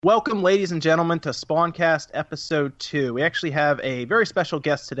Welcome, ladies and gentlemen, to Spawncast Episode 2. We actually have a very special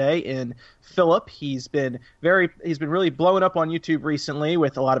guest today in Philip. He's been really blowing up on YouTube recently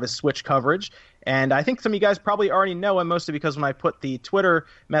with a lot of his Switch coverage. And I think some of you guys probably already know him, mostly because when I put the Twitter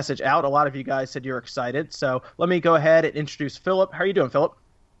message out, a lot of you guys said you're excited. So let me go ahead and introduce Philip. How are you doing, Philip?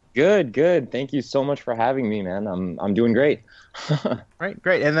 Good, good. Thank you so much for having me, man. I'm doing great. Right,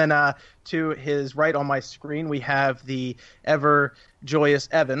 great. And then to his right on my screen, we have the ever joyous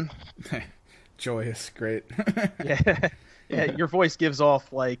Evan. Joyous, great. Yeah, yeah. Your voice gives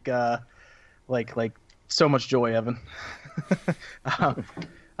off like so much joy, Evan.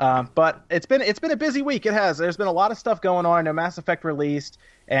 But it's been a busy week. It has. There's been a lot of stuff going on. I know Mass Effect released,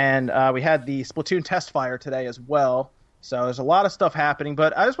 and we had the Splatoon test fire today as well. So there's a lot of stuff happening.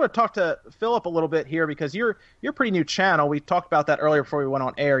 But I just want to talk to Philip a little bit here because you're a pretty new channel. We talked about that earlier before we went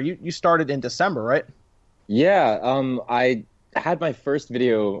on air. You started in December, right? Yeah, I had my first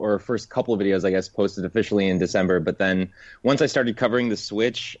video, or first couple of videos, I guess, posted officially in December. But then once I started covering the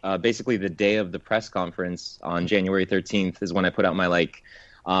Switch, basically the day of the press conference on January 13th is when I put out my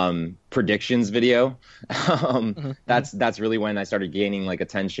predictions video. That's really when I started gaining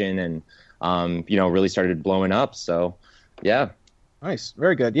attention and really started blowing up. So yeah. Nice,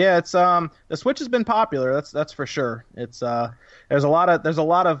 very good. Yeah, it's the Switch has been popular. That's for sure. It's there's a lot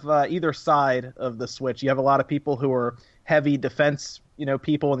of either side of the Switch. You have a lot of people who are heavy defense,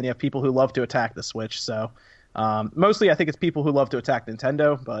 people, and then you have people who love to attack the Switch. So mostly, I think it's people who love to attack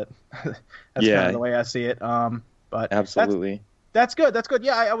Nintendo, but that's kind of the way I see it. But absolutely. That's good. That's good.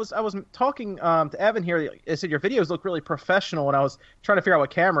 Yeah, I was talking to Evan here. I said your videos look really professional, and I was trying to figure out what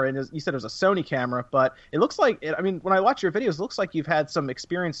camera. And you said it was a Sony camera, but it looks like when I watch your videos, it looks like you've had some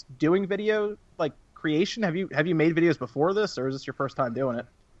experience doing video creation. Have you made videos before this, or is this your first time doing it?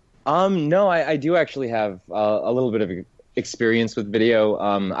 No, I do actually have a little bit of experience with video.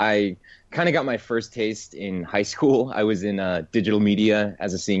 I kind of got my first taste in high school. I was in digital media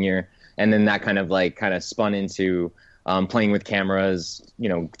as a senior, and then that kind of spun into playing with cameras,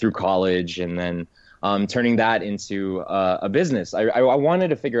 through college, and then turning that into a business. I wanted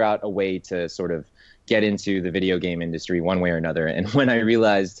to figure out a way to sort of get into the video game industry one way or another. And when I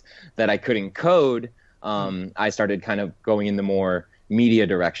realized that I couldn't code, I started kind of going in the more media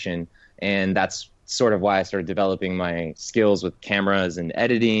direction. And that's sort of why I started developing my skills with cameras and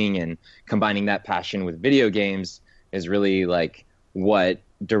editing, and combining that passion with video games is really what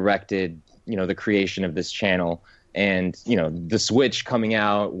directed, the creation of this channel. And, the Switch coming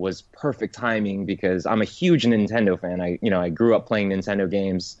out was perfect timing because I'm a huge Nintendo fan. I grew up playing Nintendo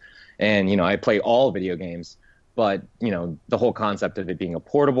games, and, I play all video games. But, the whole concept of it being a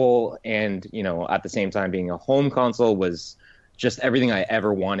portable and, at the same time being a home console was just everything I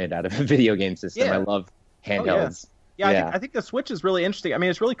ever wanted out of a video game system. Yeah. I love handhelds. Yeah, I think the Switch is really interesting. I mean,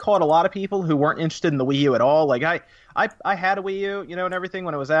 it's really caught a lot of people who weren't interested in the Wii U at all. I had a Wii U, and everything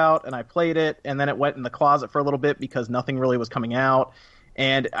when it was out, and I played it, and then it went in the closet for a little bit because nothing really was coming out.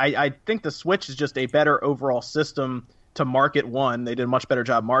 And I think the Switch is just a better overall system to market one. They did a much better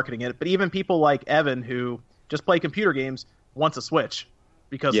job marketing it. But even people like Evan, who just play computer games, wants a Switch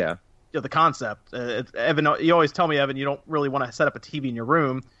because of the concept. Evan, you always tell me, Evan, you don't really want to set up a TV in your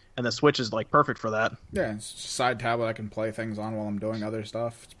room. And the Switch is perfect for that. Yeah, it's just a side tablet I can play things on while I'm doing other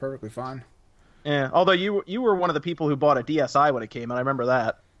stuff. It's perfectly fine. Yeah, although you were one of the people who bought a DSi when it came out. I remember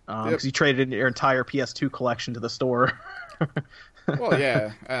that because you traded in your entire PS2 collection to the store. Well,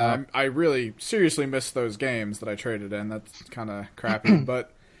 yeah, I really seriously miss those games that I traded in. That's kind of crappy,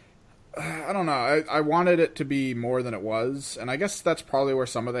 but I don't know. I wanted it to be more than it was, and I guess that's probably where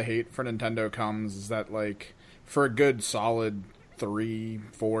some of the hate for Nintendo comes. Is that for a good solid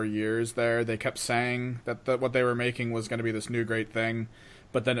 3-4 years there, they kept saying that what they were making was going to be this new great thing,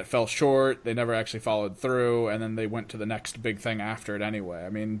 but then it fell short. They never actually followed through, and then they went to the next big thing after it anyway. I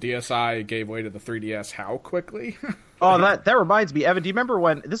mean, DSi gave way to the 3DS how quickly? Oh, that reminds me, Evan, do you remember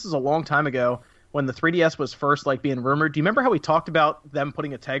when, this is a long time ago, when the 3DS was first being rumored? Do you remember how we talked about them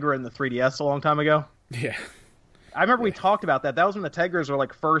putting a Tegra in the 3DS a long time ago? Yeah. I remember we talked about that. That was when the Tegras were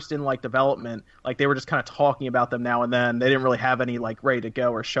first in development. They were just kind of talking about them now and then. They didn't really have any ready to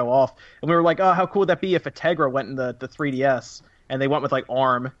go or show off. And we were like, oh, how cool would that be if a Tegra went in the 3DS? And they went with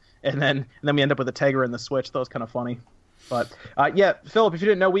ARM, and then we end up with a Tegra in the Switch. That was kind of funny. But yeah, Philip, if you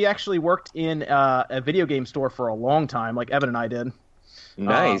didn't know, we actually worked in a video game store for a long time, like Evan and I did.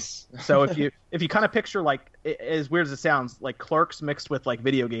 Nice. So if you kind of picture as weird as it sounds, Clerks mixed with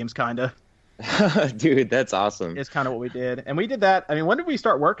video games, kind of. Dude, that's awesome. Is kind of what we did. And we did that. I mean, when did we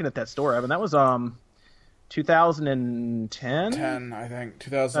start working at that store, Evan? That was 2010? 10, I think.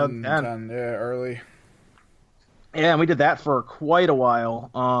 2010, yeah, early. Yeah, and we did that for quite a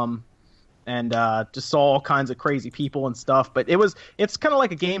while. And just saw all kinds of crazy people and stuff. But it's kind of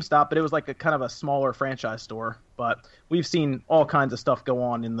like a GameStop, but it was like a kind of a smaller franchise store. But we've seen all kinds of stuff go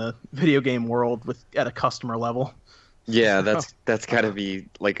on in the video game world at a customer level. Yeah, that's got to be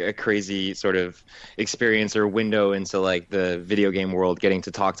like a crazy sort of experience or window into like the video game world, getting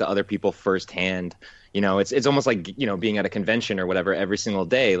to talk to other people firsthand. It's almost like, being at a convention or whatever every single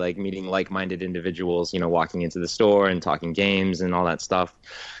day, like meeting like-minded individuals, walking into the store and talking games and all that stuff.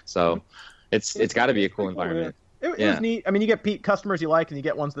 So it's got to be a cool environment. It was neat. I mean, you get customers you like, and you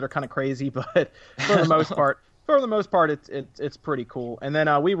get ones that are kind of crazy, but for the most part, it's pretty cool. And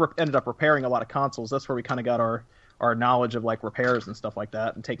then we ended up repairing a lot of consoles. That's where we kind of got our knowledge of like repairs and stuff like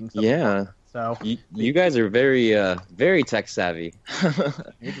that, and taking stuff apart. So you guys are very very tech savvy.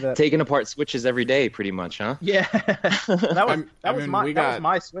 Taking apart Switches every day, pretty much, huh? Yeah, that was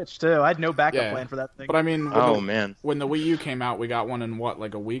my Switch too. I had no backup plan for that thing. But I mean, man, when the Wii U came out, we got one in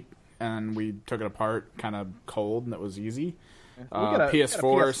like a week, and we took it apart kind of cold, and it was easy.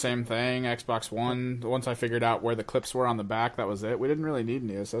 PS4, same thing. Xbox One. Once I figured out where the clips were on the back, that was it. We didn't really need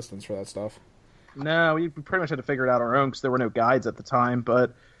any assistance for that stuff. No, we pretty much had to figure it out our own because there were no guides at the time.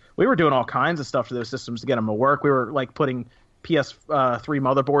 But we were doing all kinds of stuff to those systems to get them to work. We were like putting PS3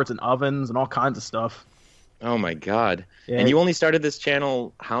 motherboards in ovens and all kinds of stuff. Oh my god! Yeah. And you only started this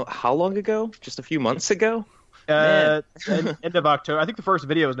channel how long ago? Just a few months ago? End of October. I think the first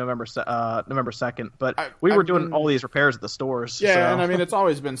video was November 2nd. But we were doing all these repairs at the stores. Yeah, so. And I mean, it's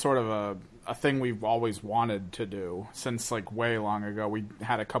always been sort of a thing we've always wanted to do since like way long ago. We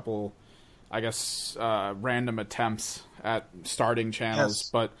had a couple, I guess, random attempts at starting channels,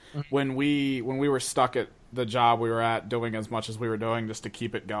 but when we were stuck at the job we were at, doing as much as we were doing just to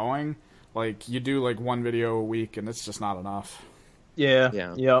keep it going, like you do like one video a week, and it's just not enough.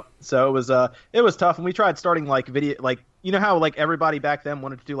 Yeah. Yep. So it was tough, and we tried starting like video, like how like everybody back then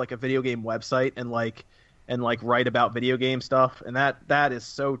wanted to do like a video game website and write about video game stuff, and that is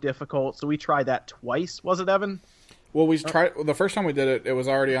so difficult. So we tried that twice. Was it, Evan? Well, we tried the first time we did it. It was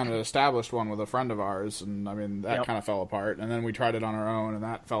already on an established one with a friend of ours, and I mean that kind of fell apart. And then we tried it on our own, and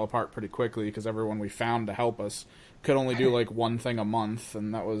that fell apart pretty quickly because everyone we found to help us could only do like one thing a month,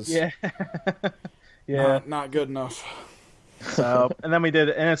 and that was not good enough. So, and then we did,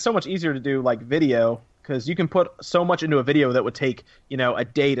 and it's so much easier to do like video because you can put so much into a video that would take a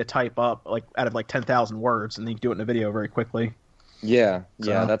day to type up, like out of like 10,000 words, and then you can do it in a video very quickly. Yeah,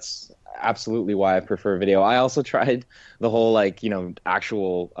 that's absolutely why I prefer video. I also tried the whole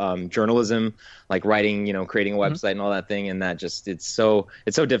actual journalism, like writing, creating a website and all that thing, and that just it's so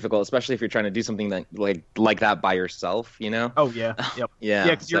difficult, especially if you're trying to do something that like that by yourself, Oh yeah, yep. Yeah,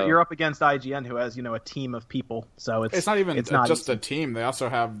 because you're up against IGN, who has a team of people, so it's not even it's not just easy. a team. They also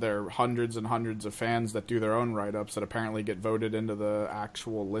have their hundreds and hundreds of fans that do their own write-ups that apparently get voted into the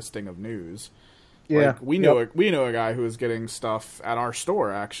actual listing of news. Yeah, like, we know a guy who was getting stuff at our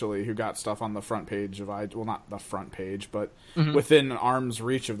store actually, who got stuff on the front page of not the front page, but within arm's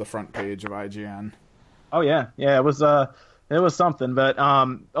reach of the front page of IGN. Oh yeah, it was something. But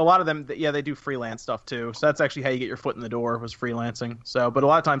a lot of them, they do freelance stuff too. So that's actually how you get your foot in the door, was freelancing. So, but a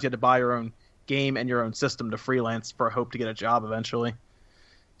lot of times you had to buy your own game and your own system to freelance for a hope to get a job eventually.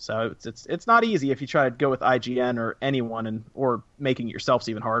 So it's not easy if you try to go with IGN or anyone, or making it yourself is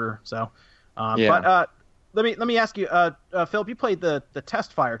even harder. So. But let me ask you, Philip, you played the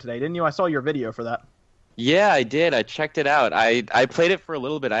Test Fire today, didn't you? I saw your video for that. Yeah, I did. I checked it out. I played it for a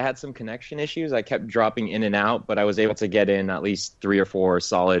little bit. I had some connection issues. I kept dropping in and out, but I was able to get in at least 3 or 4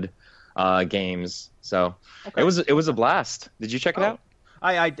 solid games. So it was a blast. Did you check it out?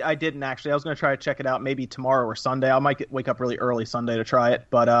 I didn't actually. I was going to try to check it out maybe tomorrow or Sunday. I might wake up really early Sunday to try it,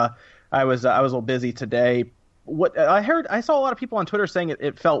 but I was a little busy today. What I saw a lot of people on Twitter saying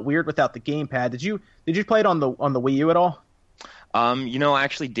it felt weird without the gamepad. Did you play it on the Wii U at all? I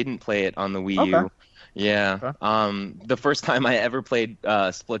actually didn't play it on the Wii U. Yeah. Okay. The first time I ever played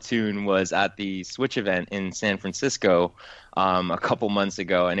Splatoon was at the Switch event in San Francisco a couple months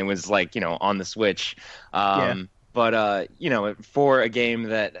ago, and it was on the Switch. But for a game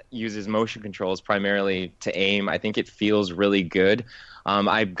that uses motion controls primarily to aim, I think it feels really good.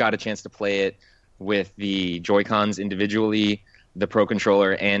 I got a chance to play it with the Joy-Cons individually, the Pro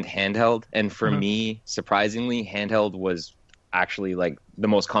Controller, and handheld. And for me, surprisingly, handheld was actually the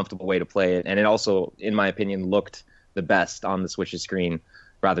most comfortable way to play it. And it also, in my opinion, looked the best on the Switch's screen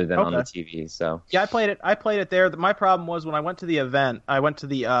rather than on the TV. So yeah, I played it there. My problem was when I went to the event, I went to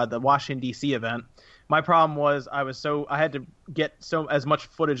the Washington D.C. event. My problem was I had to get as much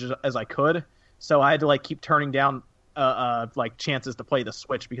footage as I could. So I had to keep turning down chances to play the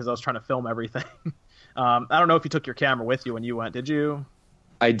Switch because I was trying to film everything. I don't know if you took your camera with you when you went. Did you?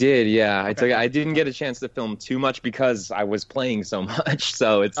 I did, yeah. Okay. I didn't get a chance to film too much because I was playing so much.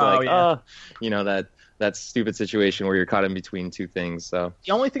 So it's like, that stupid situation where you're caught in between two things. So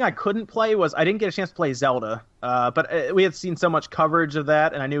The only thing I couldn't play was I didn't get a chance to play Zelda. But we had seen so much coverage of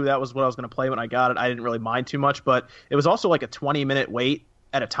that, and I knew that was what I was going to play when I got it. I didn't really mind too much, but it was also like a 20-minute wait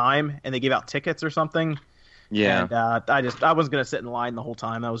at a time, and they gave out tickets or something. yeah. And I wasn't gonna sit in line the whole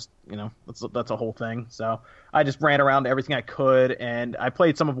time. That was, that's a whole thing. So I just ran around to everything I could, and I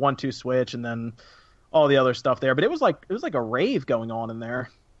played some of 1-2 Switch, and then all the other stuff there. But it was like a rave going on in there.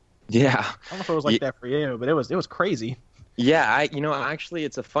 Yeah. I don't know if it was like that for you, but it was crazy. Yeah, actually,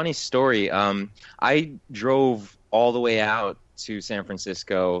 it's a funny story. I drove all the way out to San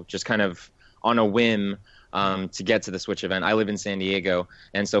Francisco just kind of on a whim to get to the Switch event. I live in San Diego,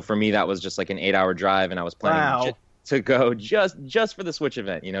 and so for me that was just like an 8-hour drive, and I was planning to go just for the Switch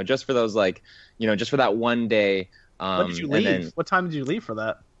event. Just for those just for that one day. When did you leave? What time did you leave for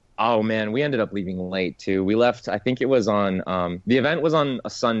that? Oh man, we ended up leaving late too. We left. I think it was on. The event was on a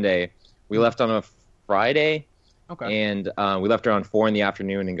Sunday. We left on a Friday. Okay. And we left around 4 in the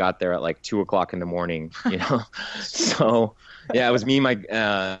afternoon and got there at like 2 o'clock in the morning. So yeah, it was me,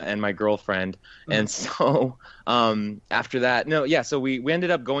 and my girlfriend. And so after that, so we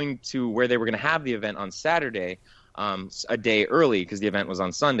ended up going to where they were going to have the event on Saturday, a day early because the event was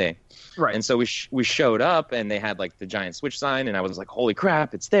on Sunday. Right. And so we showed up, and they had like the giant Switch sign, and I was like, holy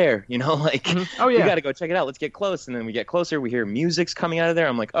crap, it's there. Oh yeah, we got to go check it out. Let's get close. And then we get closer, we hear music's coming out of there.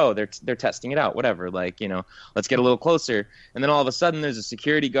 I'm like, oh, they're testing it out, whatever. Let's get a little closer. And then all of a sudden there's a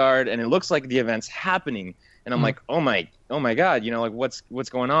security guard, and it looks like the event's happening. And I'm like, oh my God, what's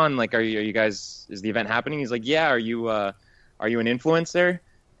going on? Like, are you guys, is the event happening? He's like, yeah, are you an influencer?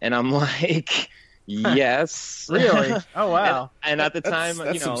 And I'm like, yes. Really? Oh wow. And at the time,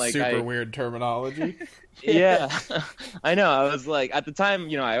 that's some like super weird terminology. Yeah, I know. I was like, at the time,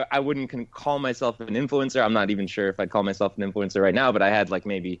 I wouldn't call myself an influencer. I'm not even sure if I'd call myself an influencer right now, but I had like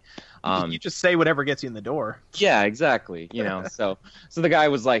maybe. You just say whatever gets you in the door. Yeah, exactly. So the guy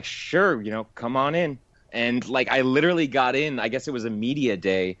was like, sure, come on in. And like, I literally got in. I guess it was a media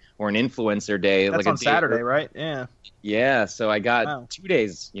day or an influencer day. That's like on Saturday, right? Yeah. Yeah. So I got 2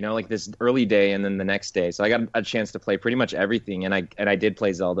 days. Like this early day and then the next day. So I got a chance to play pretty much everything, and I did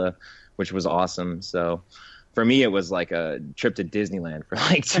play Zelda, which was awesome. So for me, it was like a trip to Disneyland for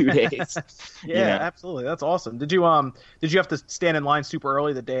like 2 days. Yeah, absolutely. That's awesome. Did you have to stand in line super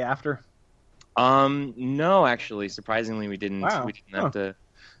early the day after? No, actually, surprisingly, we didn't. Wow. We didn't have to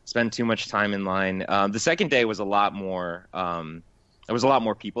spend too much time in line. The second day was a lot more. There was a lot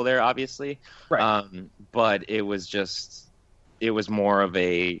more people there, obviously. Right. But it was more of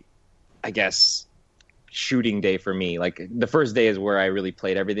a, I guess, shooting day for me. Like the first day is where I really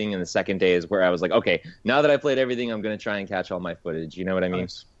played everything, and the second day is where I was like, okay, now that I played everything, I'm going to try and catch all my footage. You know what I mean?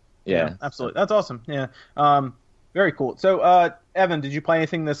 Nice. Yeah, absolutely. That's awesome. Yeah. Very cool. So, Evan, did you play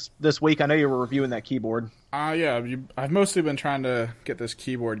anything this week? I know you were reviewing that keyboard. Yeah. I've mostly been trying to get this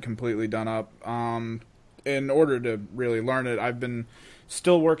keyboard completely done up. In order to really learn it, I've been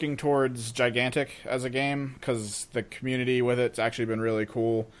still working towards Gigantic as a game because the community with it's actually been really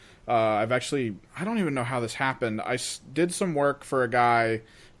cool. I don't even know how this happened. I did some work for a guy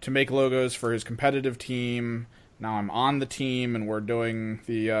to make logos for his competitive team. Now I'm on the team, and we're doing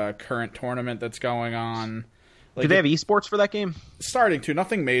the current tournament that's going on. Do they have esports for that game? Starting to.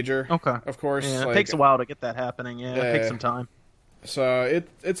 Nothing major. Okay. Of course. Yeah, it takes a while to get that happening. Yeah, it takes some time. So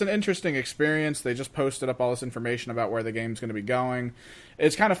it's an interesting experience. They just posted up all this information about where the game's going to be going.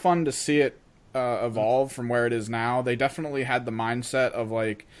 It's kind of fun to see it evolve from where it is now. They definitely had the mindset of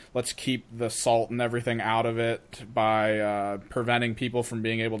like, let's keep the salt and everything out of it by preventing people from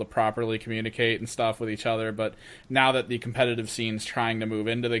being able to properly communicate and stuff with each other. But now that the competitive scene's trying to move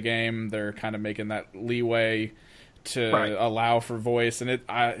into the game, they're kind of making that leeway to allow for voice, and it's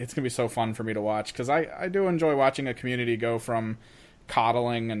going to be so fun for me to watch because I do enjoy watching a community go from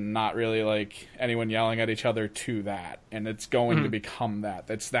coddling and not really like anyone yelling at each other to that, and it's going to become that.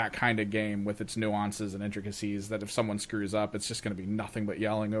 It's that kind of game with its nuances and intricacies that if someone screws up, it's just going to be nothing but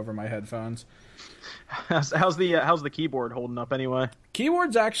yelling over my headphones. How's the keyboard holding up anyway?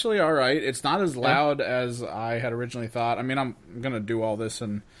 Keyboard's actually all right. It's not as loud as I had originally thought. I mean, I'm going to do all this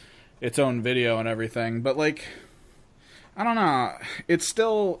in its own video and everything, but like, I don't know. It's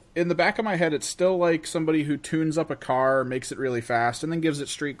still, in the back of my head, it's still like somebody who tunes up a car, makes it really fast, and then gives it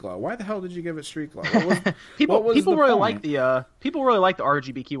street glow. Why the hell did you give it street glow? People really like the People really like the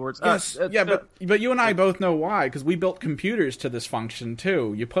RGB keyboards. Yes, but you and I both know why, because we built computers to this function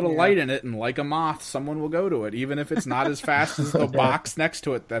too. You put a light in it, and like a moth, someone will go to it, even if it's not as fast as the box next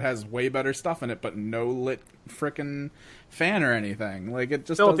to it that has way better stuff in it, but no lit frickin' fan or anything. Like it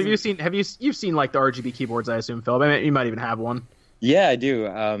just. Philip, you've seen like the RGB keyboards? I assume, Philip. I mean, you might even have one. Yeah, I do.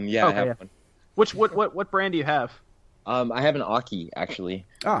 I have one. What brand do you have? I have an Aki actually.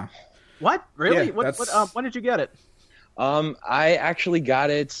 Ah, what? Really? Yeah, when did you get it? I actually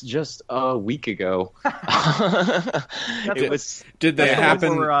got it just a week ago. Did they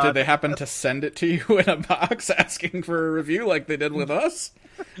happen to send it to you in a box asking for a review like they did with us?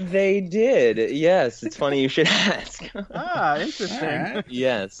 They did. Yes, it's funny you should ask. Interesting. Right.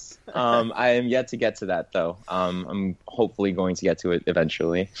 Yes. I am yet to get to that though. I'm hopefully going to get to it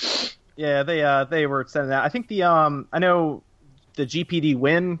eventually. Yeah, they were sending that. I think I know the GPD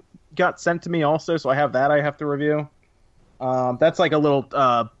Win got sent to me also, so I have that I have to review. That's like a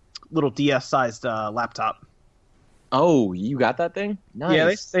little DS sized laptop. Oh, you got that thing? Nice. Yeah,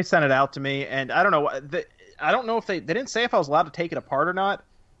 they sent it out to me, and I don't know. I don't know if they didn't say if I was allowed to take it apart or not,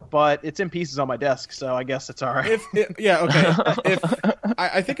 but it's in pieces on my desk, so I guess it's all right.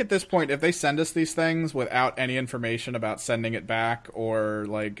 I think at this point, if they send us these things without any information about sending it back or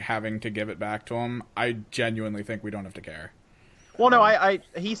like having to give it back to them, I genuinely think we don't have to care. Well, no,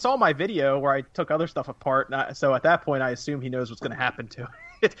 he saw my video where I took other stuff apart, so at that point, I assume he knows what's going to happen to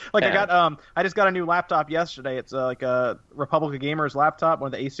it. I just got a new laptop yesterday. It's like a Republica Gamers laptop,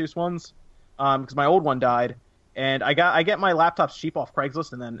 one of the Asus ones, because my old one died, and I get my laptops cheap off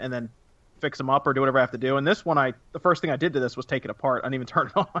Craigslist and then fix them up or do whatever I have to do. And this one, the first thing I did to this was take it apart. I didn't even turn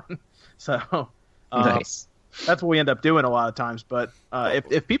it on. So nice. That's what we end up doing a lot of times. But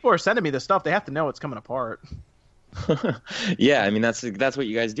if people are sending me this stuff, they have to know it's coming apart. Yeah, I mean that's what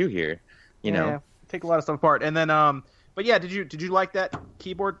you guys do here, you know. Yeah, take a lot of stuff apart, and then but yeah, did you like that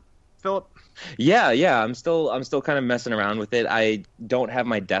keyboard, Philip? Yeah, I'm still kind of messing around with it. I don't have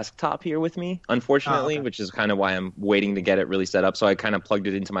my desktop here with me, unfortunately, which is kind of why I'm waiting to get it really set up. So I kind of plugged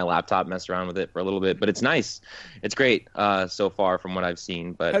it into my laptop, messed around with it for a little bit, but it's nice. It's great so far from what I've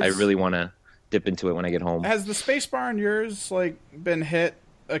seen, but I really want to dip into it when I get home. Has the spacebar on yours like been hit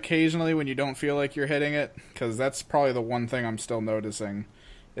occasionally when you don't feel like you're hitting it? Because that's probably the one thing I'm still noticing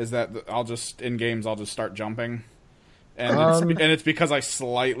is that I'll just start jumping, and it's because I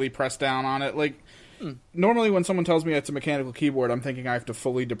slightly press down on it. Like normally when someone tells me it's a mechanical keyboard, I'm thinking I have to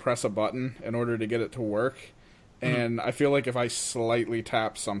fully depress a button in order to get it to work. And I feel like if I slightly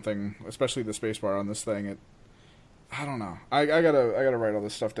tap something, especially the spacebar on this thing, I don't know. I gotta write all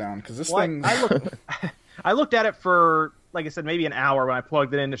this stuff down because this thing. I looked at it for, like I said, maybe an hour when I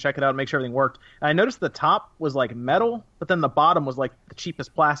plugged it in to check it out and make sure everything worked. And I noticed the top was like metal, but then the bottom was like the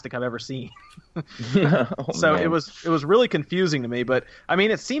cheapest plastic I've ever seen. So man. It was really confusing to me. But I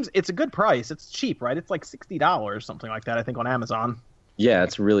mean, it's a good price. It's cheap, right? It's like $60, something like that, I think, on Amazon. Yeah,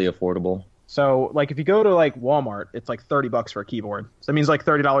 it's really affordable. So like if you go to like Walmart, it's like $30 for a keyboard. So it means like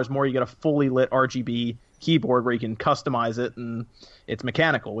 $30 more. You get a fully lit RGB keyboard where you can customize it, and it's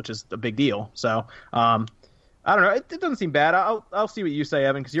mechanical, which is a big deal. So I don't know, it doesn't seem bad. I'll see what you say,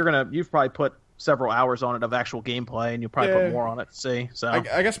 Evan, because you've probably put several hours on it of actual gameplay, and you'll probably put more on it to see. So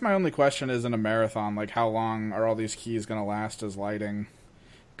I guess my only question is, in a marathon, like how long are all these keys going to last as lighting?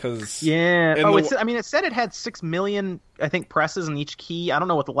 Because it said it had 6 million, I think, presses in each key. I don't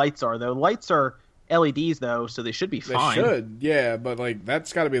know what the lights are though. Lights are LEDs though, so they should be fine. They should, yeah, but like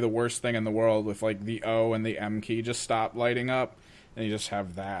that's got to be the worst thing in the world if like the O and the M key just stop lighting up, and you just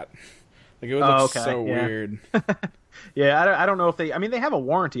have that. Like it would look so weird. Yeah, I don't know if they have a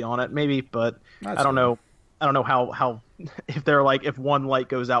warranty on it, maybe, but I don't know. I don't know how if they're like, if one light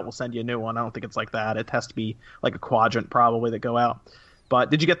goes out, we'll send you a new one. I don't think it's like that. It has to be like a quadrant probably that go out. But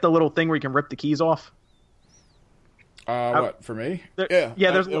did you get the little thing where you can rip the keys off? What, for me? There's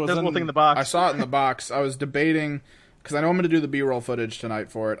a little thing in the box. I saw it in the box. I was debating, because I know I'm going to do the B-roll footage tonight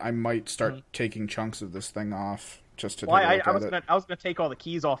for it. I might start taking chunks of this thing off just to take a look at it. I was going to take all the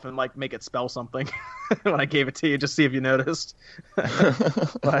keys off and like make it spell something when I gave it to you, just see if you noticed.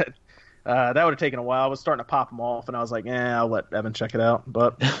 But that would have taken a while. I was starting to pop them off, and I was like, I'll let Evan check it out.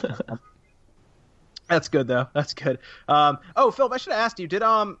 But that's good, though. That's good. Philip, I should have asked you,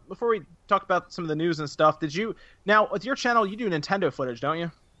 before we talk about some of the news and stuff, now with your channel, you do Nintendo footage, don't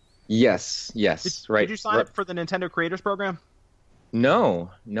you? Yes, right. Did you sign up for the Nintendo Creators Program? No,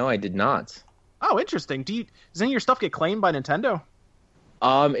 I did not. Oh, interesting. Does any of your stuff get claimed by Nintendo?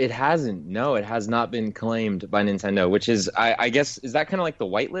 It hasn't. No, it has not been claimed by Nintendo, which is, I guess, is that kind of like the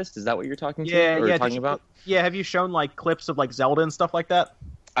whitelist? Is that what you're talking about? Yeah, have you shown like clips of like Zelda and stuff like that?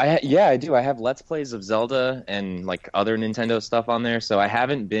 I do. I have Let's Plays of Zelda and like other Nintendo stuff on there. So I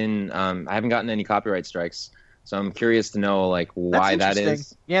haven't gotten any copyright strikes. So I'm curious to know like why that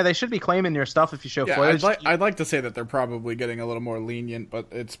is. Yeah, they should be claiming your stuff if you show Yeah, footage. I'd like to say that they're probably getting a little more lenient, but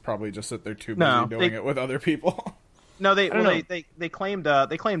it's probably just that they're too busy doing it with other people. No, they claimed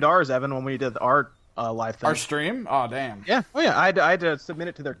ours, Evan, when we did our live thing. Our stream? Oh, damn. Yeah. Oh, yeah. I had to submit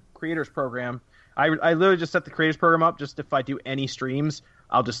it to their creators program. I literally just set the creators program up. Just if I do any streams,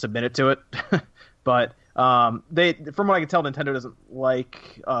 I'll just submit it to it. But they, from what I can tell, Nintendo doesn't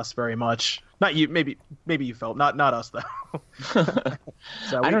like us very much. Not you. Maybe you felt not us though.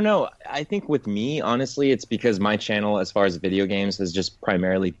 I don't know. I think with me, honestly, it's because my channel, as far as video games, has just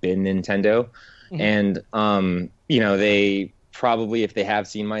primarily been Nintendo, and they probably, if they have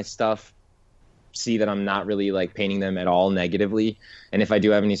seen my stuff, see that I'm not really like painting them at all negatively, and if I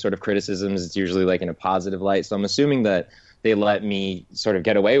do have any sort of criticisms, it's usually like in a positive light. So I'm assuming that they let me sort of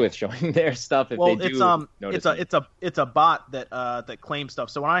get away with showing their stuff if they do. It's a bot that claims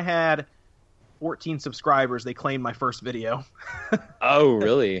stuff. So when I had 14 subscribers, they claimed my first video. Oh,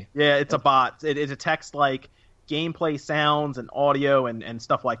 really? Yeah, it's a bot. It detects like gameplay sounds and audio and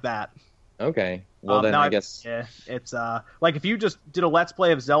stuff like that. Okay. Well, then I guess it's like if you just did a Let's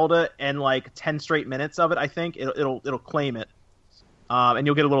Play of Zelda and like 10 straight minutes of it, I think it'll claim it. And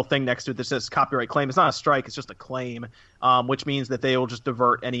you'll get a little thing next to it that says copyright claim. It's not a strike, it's just a claim, which means that they will just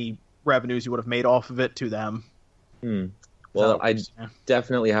divert any revenues you would have made off of it to them. Well, I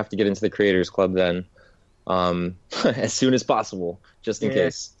definitely have to get into the Creators Club then, as soon as possible, just in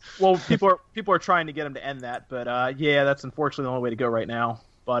case. Well, people are trying to get them to end that, but that's unfortunately the only way to go right now.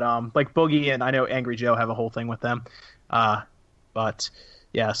 But like Boogie and I know Angry Joe have a whole thing with them. But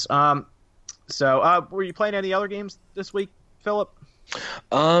yes. So were you playing any other games this week, Philip?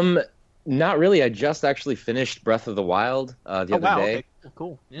 Not really. I just actually finished Breath of the Wild the other day. Okay.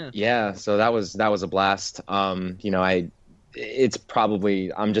 Cool. Yeah. So that was a blast. It's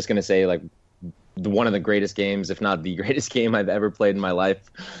probably, I'm just gonna say, like one of the greatest games, if not the greatest game I've ever played in my life.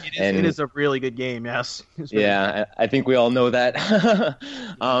 It is a really good game. Yes. Yeah, I think we all know that.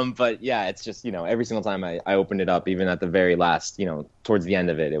 But yeah, it's just every single time I opened it up, even at the very last, towards the end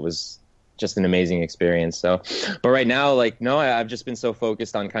of it, it was just an amazing experience. So, but right now, I've just been so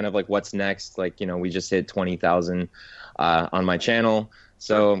focused on kind of like what's next. We just hit 20,000 on my channel,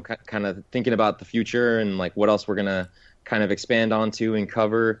 so I'm kind of thinking about the future and like what else we're gonna kind of expand onto and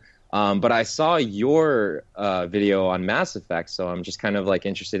cover. But I saw your video on Mass Effect, so I'm just kind of like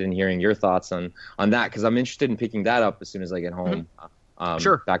interested in hearing your thoughts on that, because I'm interested in picking that up as soon as I get home.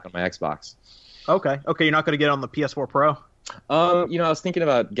 Sure. Back on my Xbox. Okay. You're not going to get on the PS4 Pro? I was thinking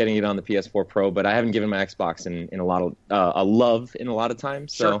about getting it on the PS4 Pro, but I haven't given my Xbox in a lot of a love in a lot of time.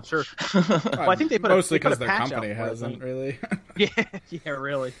 So sure. Well, I think they put mostly because their patch company out hasn't really. yeah,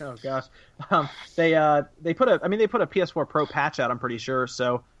 really. Oh gosh, they put a PS4 Pro patch out. I'm pretty sure.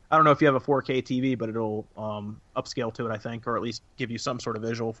 So I don't know if you have a 4K TV, but it'll upscale to it, I think, or at least give you some sort of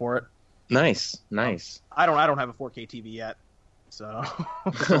visual for it. Nice. I don't have a 4K TV yet, so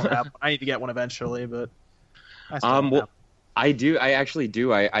I need to get one eventually. But I do. I actually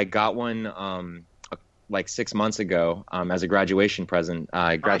do. I got one like 6 months ago as a graduation present.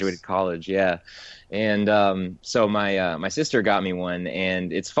 I graduated college, yeah. And so my sister got me one,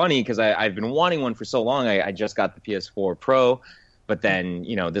 and it's funny because I've been wanting one for so long. I just got the PS4 Pro, but then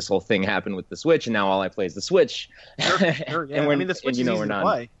this whole thing happened with the Switch, and now all I play is the Switch. Sure, yeah. And the Switch is easy to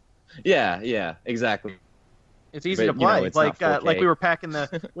play. Yeah, exactly. It's easy to play. It's like we were packing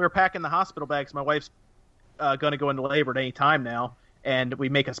the hospital bags. My wife's going to go into labor at any time now, and we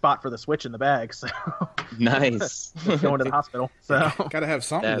make a spot for the Switch in the bag. So nice. Going to the hospital. So gotta have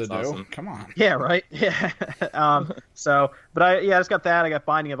something That's to do. awesome. Come on. Yeah, right. Yeah. But I just got that. I got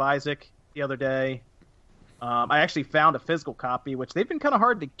Binding of Isaac the other day. I actually found a physical copy, which they've been kind of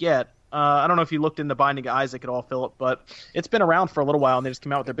hard to get. I don't know if you looked into Binding of Isaac at all, Philip, but it's been around for a little while, and they just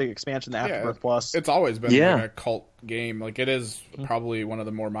came out with their big expansion, the Afterbirth Plus. It's always been like a cult game. Like, it is probably one of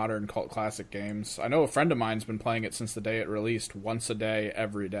the more modern cult classic games. I know a friend of mine's been playing it since the day it released, once a day,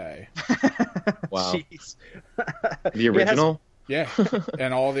 every day. Wow. Jeez. The original? Yeah,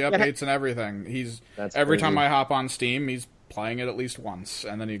 and all the updates and everything. Every time I hop on Steam, he's playing it at least once,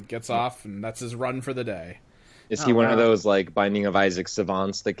 and then he gets off, and that's his run for the day. Is he one of those like Binding of Isaac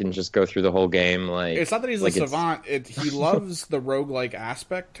savants that can just go through the whole game? Like, it's not that he's a savant. He loves the roguelike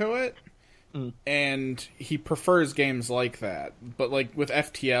aspect to it, and he prefers games like that. But like with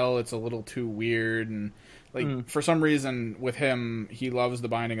FTL, it's a little too weird, and like for some reason with him, he loves the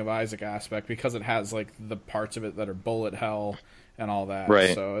Binding of Isaac aspect because it has like the parts of it that are bullet hell and all that.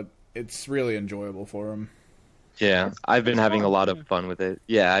 Right. So it's really enjoyable for him. Yeah, I've been having a lot of fun with it.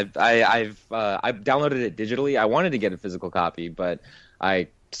 Yeah, I've downloaded it digitally. I wanted to get a physical copy, but I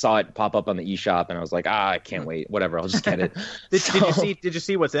saw it pop up on the eShop, and I was like, I can't wait. Whatever, I'll just get it. Did you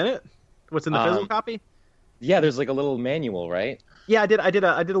see what's in it? What's in the physical copy? Yeah, there's like a little manual, right? Yeah, I did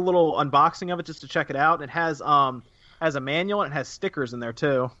a little unboxing of it just to check it out. It has a manual and it has stickers in there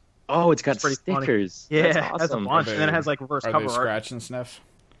too. Oh, it's got pretty stickers. Funny. Yeah, that's it has a awesome. bunch, and then it has like reverse cover art. Scratch and sniff?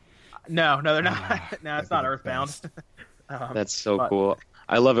 No, they're not. No, it's not Earthbound. That's so cool.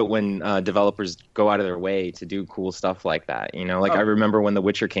 I love it when developers go out of their way to do cool stuff like that. You know, like I remember when The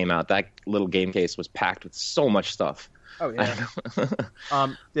Witcher came out, that little game case was packed with so much stuff. Oh yeah.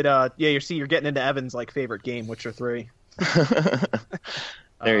 You're getting into Evan's like favorite game, Witcher 3.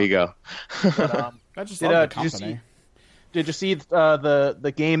 There you go. But, I just love the company. Did you see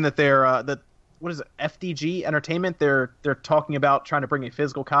the game that they're what is it, FDG Entertainment? They're talking about trying to bring a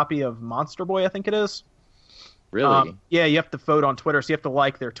physical copy of Monster Boy, I think it is. Really? Yeah, you have to vote on Twitter, so you have to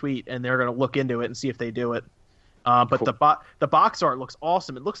like their tweet, and they're going to look into it and see if they do it. But cool. The box art looks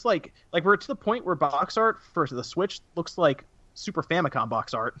awesome. It looks like we're to the point where box art for the Switch looks like Super Famicom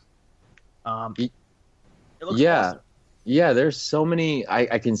box art. It looks awesome. Yeah, there's so many.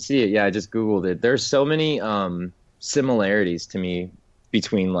 I can see it. Yeah, I just Googled it. There's so many similarities to me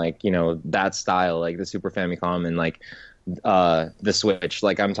between like, you know, that style, like the Super Famicom and like the Switch.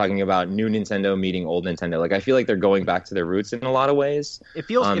 Like I'm talking about new Nintendo meeting old Nintendo. Like I feel like they're going back to their roots in a lot of ways. It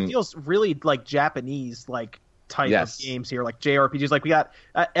feels really like Japanese like type of games here, like JRPGs. Like we got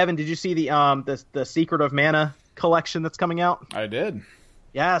Evan, did you see the Secret of Mana collection that's coming out? I did.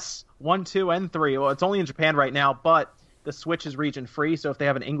 Yes, 1, 2, and 3. Well, it's only in Japan right now, but the Switch is region free, so if they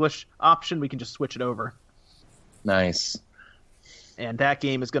have an English option, we can just switch it over. Nice. And that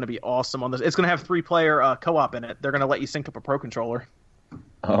game is going to be awesome on this. It's going to have 3-player co-op in it. They're going to let you sync up a Pro Controller.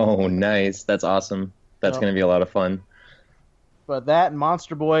 Oh, nice. That's awesome. That's going to be a lot of fun. But that and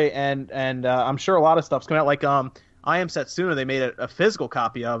Monster Boy and I'm sure a lot of stuff's coming out. Like I Am Setsuna, they made a physical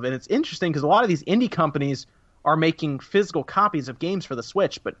copy of, and it's interesting because a lot of these indie companies are making physical copies of games for the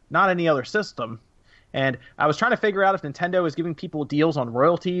Switch, but not any other system. And I was trying to figure out if Nintendo is giving people deals on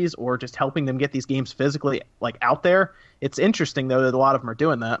royalties or just helping them get these games physically like out there. It's interesting though that a lot of them are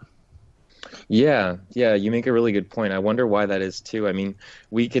doing that. Yeah, you make a really good point. I wonder why that is too. I mean,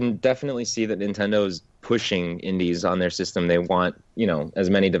 we can definitely see that Nintendo's pushing indies on their system. They want, you know, as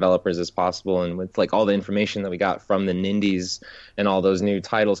many developers as possible, and with like all the information that we got from the Nindies and all those new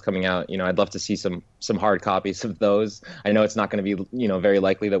titles coming out, you know, I'd love to see some hard copies of those. I know it's not going to be, you know, very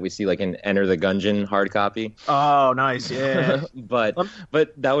likely that we see like an Enter the Gungeon hard copy. Oh, nice. Yeah. but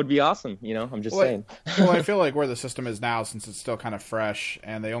that would be awesome, you know. I'm just saying. Well, I feel like where the system is now, since it's still kind of fresh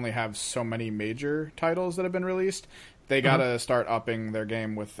and they only have so many major titles that have been released, they gotta start upping their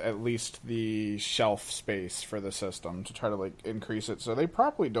game with at least the shelf space for the system to try to like increase it. So they're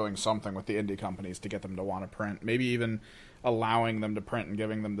probably doing something with the indie companies to get them to want to print. Maybe even allowing them to print and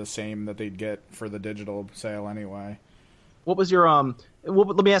giving them the same that they'd get for the digital sale anyway. What was your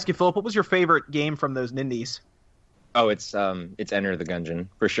let me ask you, Philip. What was your favorite game from those Nindies? Oh, it's Enter the Gungeon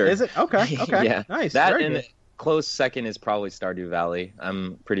for sure. Is it? Okay. Yeah, nice. That Very and good. Close second is probably Stardew Valley.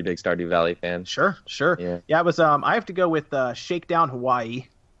 I'm a pretty big Stardew Valley fan. Sure. Yeah, it was. I have to go with Shakedown Hawaii.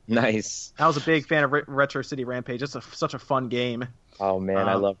 Nice. I was a big fan of Retro City Rampage. It's such a fun game. Oh man,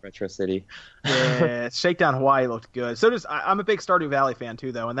 I love Retro City. Yeah, Shakedown Hawaii looked good. So I'm a big Stardew Valley fan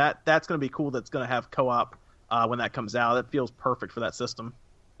too, though, and that's going to be cool. That's going to have co-op when that comes out. That feels perfect for that system.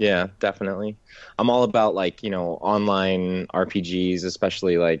 Yeah, definitely. I'm all about like, you know, online RPGs,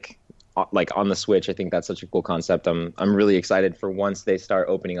 especially like on the Switch. I think that's such a cool concept. I'm really excited for once they start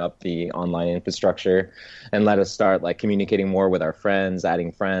opening up the online infrastructure and let us start like communicating more with our friends,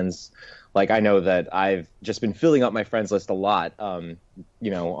 adding friends. Like I know that I've just been filling up my friends list a lot,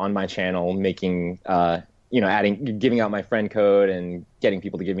 you know, on my channel, making, you know, giving out my friend code and getting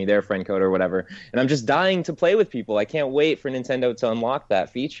people to give me their friend code or whatever. And I'm just dying to play with people. I can't wait for Nintendo to unlock that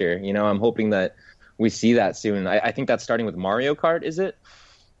feature. You know, I'm hoping that we see that soon. I think that's starting with Mario Kart, is it?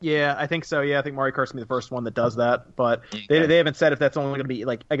 Yeah, I think so. Yeah, I think Mario Kart's gonna be the first one that does that, but they haven't said if that's only gonna be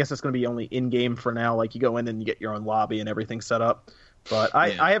like. I guess it's gonna be only in game for now. Like you go in and you get your own lobby and everything set up. But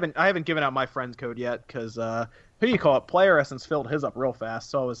I haven't given out my friend's code yet because who do you call it? Player Essence filled his up real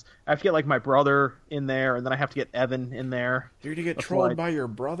fast. So I have to get like my brother in there, and then I have to get Evan in there. You're to get trolled by your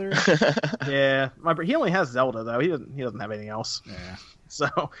brother. Yeah, he only has Zelda though. He doesn't have anything else. Yeah.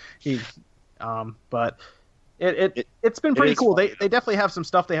 So but. It's been pretty cool. They definitely have some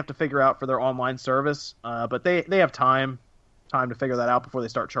stuff they have to figure out for their online service, but they have time to figure that out before they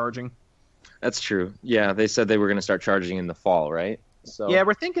start charging. That's true. Yeah, they said they were going to start charging in the fall, right? So yeah,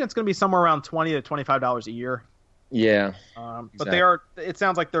 we're thinking it's going to be somewhere around $20 to $25 a year. Yeah. But Exactly. they are. It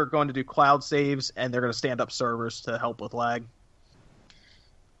sounds like they're going to do cloud saves and they're going to stand up servers to help with lag.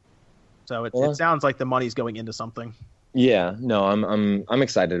 So Well, it sounds like the money's going into something. yeah, no, I'm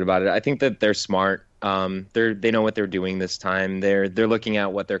excited about it. I think that they're smart. They know what they're doing this time. They're looking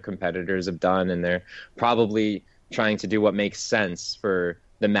at what their competitors have done, and they're probably trying to do what makes sense for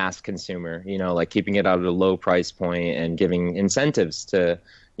the mass consumer. You know, like keeping it out at a low price point and giving incentives to,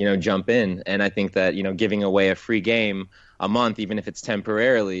 jump in. And I think that, giving away a free game a month, even if it's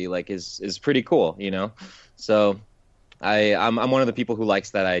temporarily, like is pretty cool. So. I'm one of the people who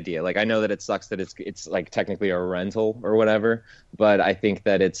likes that idea. Like I know that it sucks that it's like technically a rental or whatever, but I think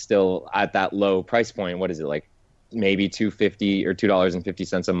that it's still at that low price point. What is it, like maybe $2.50 or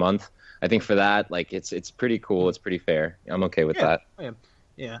 $2.50 a month? I think for that, like it's pretty cool. It's pretty fair. I'm okay with that.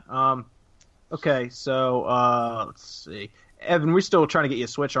 Yeah. Okay. So let's see, Evan. We're still trying to get you a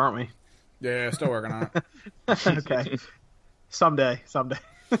Switch, aren't we? Yeah, still working on it. Okay. Someday.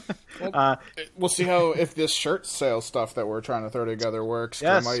 Well, we'll see if this shirt sale stuff that we're trying to throw together works.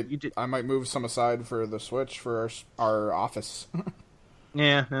 Yes, I might move some aside for the Switch for our office.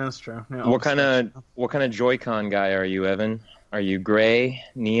 Yeah, that's true. Yeah, what kind of Joy-Con guy are you, Evan? Are you gray,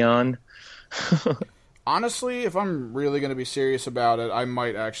 neon? Honestly, if I'm really going to be serious about it, I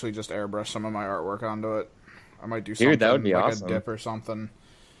might actually just airbrush some of my artwork onto it. I might do something that would be like awesome. a dip or something.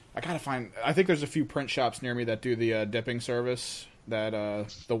 I think there's a few print shops near me that do the dipping service. That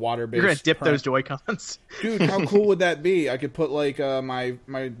the water-based. You're gonna dip print. those Joy-Cons, dude. How cool would that be? I could put like my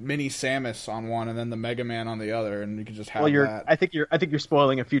mini Samus on one, and then the Mega Man on the other, and you could just have that. I think you're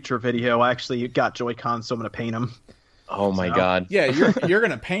spoiling a future video. I actually got Joy-Cons, so I'm gonna paint them. Oh my god! Yeah, you're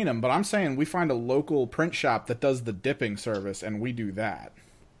gonna paint them, but I'm saying we find a local print shop that does the dipping service, and we do that.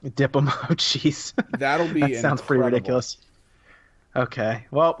 Dip them. Oh, jeez. That'll be. That sounds pretty ridiculous. Okay,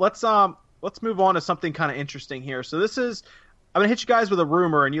 well let's move on to something kind of interesting here. So this is. I'm going to hit you guys with a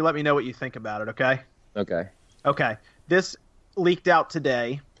rumor, and you let me know what you think about it, okay? Okay. This leaked out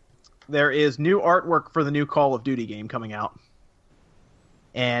today. There is new artwork for the new Call of Duty game coming out.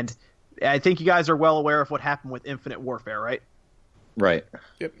 And I think you guys are well aware of what happened with Infinite Warfare, right? Right.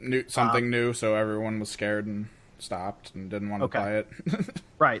 Yep, something new, so everyone was scared and stopped and didn't want to play it.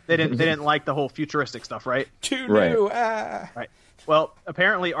 Right. They didn't like the whole futuristic stuff, right? Too new. Right. Well,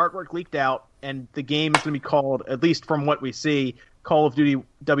 apparently artwork leaked out, and the game is going to be called, at least from what we see, Call of Duty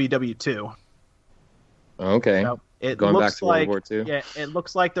WW2. Okay. So it going looks back to like, World War II? Yeah, it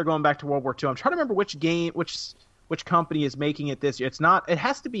looks like they're going back to World War II. I'm trying to remember which company is making it this year. It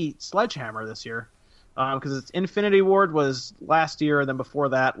has to be Sledgehammer this year, because it's Infinity Ward was last year, and then before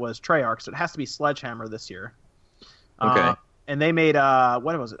that was Treyarch, so it has to be Sledgehammer this year. Okay. And they made,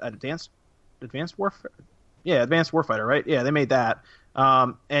 what was it, Advanced Warfare? Yeah, Advanced Warfighter, right? Yeah, they made that.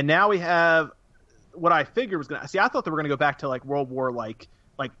 And now we have what I figured was going to... See, I thought they were going to go back to, like, World War, like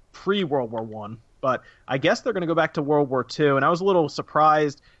pre-World War One. But I guess they're going to go back to World War II. And I was a little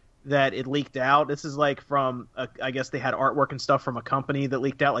surprised that it leaked out. This is, like, from... I guess they had artwork and stuff from a company that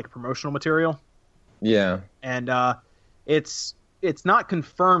leaked out, like, promotional material. Yeah. And it's not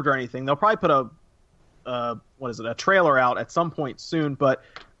confirmed or anything. They'll probably put a trailer out at some point soon, but...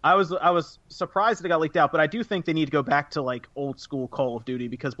 I was surprised that it got leaked out, but I do think they need to go back to like old school Call of Duty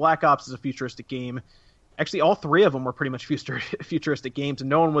because Black Ops is a futuristic game. Actually, all three of them were pretty much futuristic games, and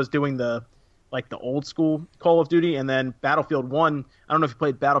no one was doing the old school Call of Duty. And then Battlefield 1, I don't know if you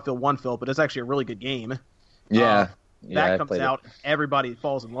played Battlefield 1, Phil, but it's actually a really good game. Yeah. That comes out, everybody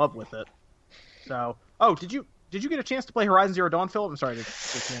falls in love with it. So, did you get a chance to play Horizon Zero Dawn, Phil? I'm sorry to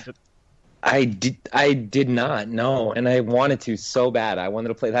tangent. I did not, no, and I wanted to so bad. I wanted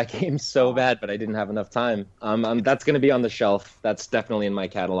to play that game so bad, but I didn't have enough time. That's going to be on the shelf. That's definitely in my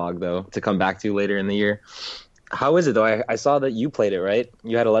catalog, though, to come back to later in the year. How is it, though? I saw that you played it, right?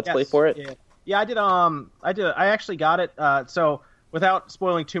 You had a Let's Play for it? Yeah, I did. I actually got it. So without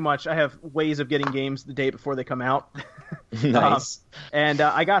spoiling too much, I have ways of getting games the day before they come out. Nice. And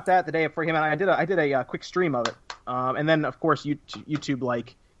I got that the day before it came out. I did a quick stream of it, and then of course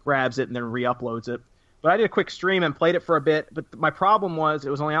YouTube grabs it and then re-uploads it. But I did a quick stream and played it for a bit. But my problem was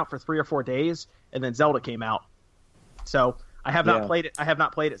it was only out for 3 or 4 days, and then Zelda came out. So I have not played it. I have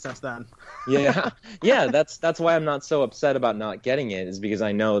not played it since then. Yeah. That's why I'm not so upset about not getting it. Is because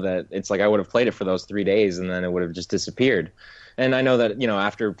I know that it's like I would have played it for those 3 days and then it would have just disappeared. And I know that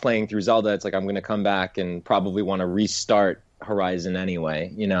after playing through Zelda, it's like I'm going to come back and probably want to restart Horizon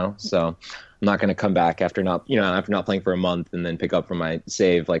anyway. So. I'm not going to come back after not playing for a month and then pick up from my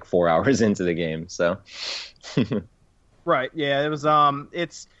save like 4 hours into the game. So, right, yeah, it was.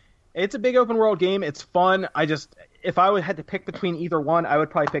 It's a big open world game. It's fun. if I would had to pick between either one, I would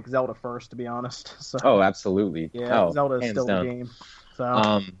probably pick Zelda first, to be honest. So Oh, absolutely. yeah, Oh, Zelda is hands still down. the game.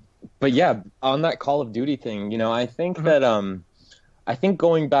 So But yeah, on that Call of Duty thing, I think that I think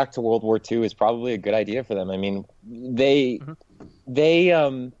going back to World War II is probably a good idea for them. I mean, they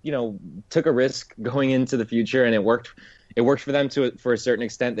took a risk going into the future, and it worked. It worked for them for a certain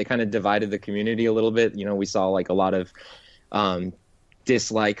extent. They kind of divided the community a little bit. We saw like a lot of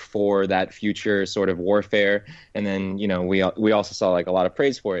dislike for that future sort of warfare, and then we also saw like a lot of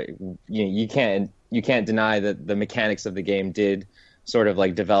praise for it. You can't deny that the mechanics of the game did sort of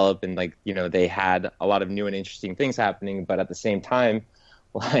like develop, and like they had a lot of new and interesting things happening, but at the same time,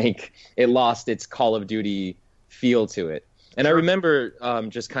 like it lost its Call of Duty feel to it. And I remember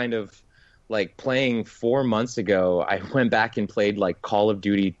just kind of like playing 4 months ago, I went back and played like Call of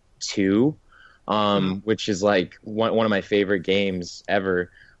Duty 2, which is like one of my favorite games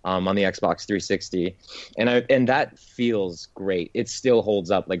ever on the Xbox 360. And that feels great. It still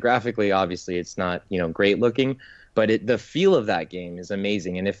holds up. Like graphically, obviously, it's not great looking, but the feel of that game is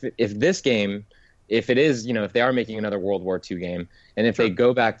amazing. And if this game, if it is, if they are making another World War II game, and if they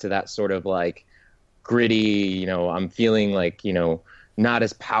go back to that sort of like gritty, I'm feeling like, not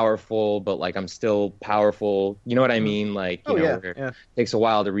as powerful, but like I'm still powerful. You know what I mean? Like, where it takes a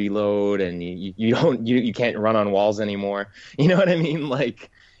while to reload, and you can't run on walls anymore. You know what I mean?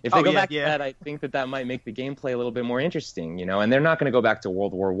 Like, if they go back to that, I think that might make the gameplay a little bit more interesting, And they're not going to go back to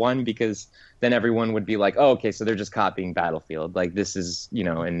World War I, because then everyone would be like, oh, okay, so they're just copying Battlefield. Like, this is,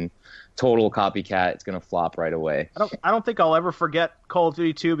 and total copycat. It's going to flop right away. I don't think I'll ever forget Call of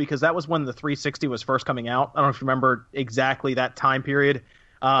Duty 2, because that was when the 360 was first coming out. I don't know if you remember exactly that time period.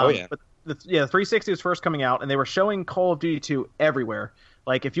 But the 360 was first coming out, and they were showing Call of Duty 2 everywhere.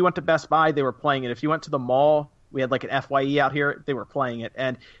 Like, if you went to Best Buy, they were playing it. If you went to the mall, we had like an FYE out here, they were playing it.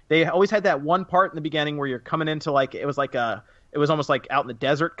 And they always had that one part in the beginning where you're coming into like, it was almost like out in the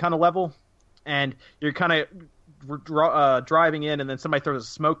desert kind of level. And you're kind of driving in, and then somebody throws a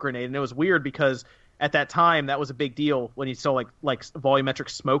smoke grenade. And it was weird because at that time, that was a big deal when you saw like volumetric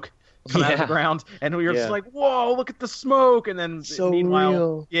smoke come out of the ground. And we were just like, whoa, look at the smoke. And then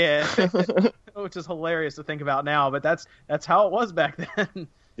meanwhile, real. Which is hilarious to think about now, but that's how it was back then.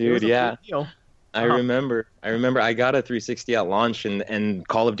 Dude, yeah. I remember I got a 360 at launch, and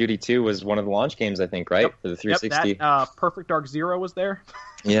Call of Duty 2 was one of the launch games, I think, right? Yep. For the 360. Yep, that, Perfect Dark Zero was there.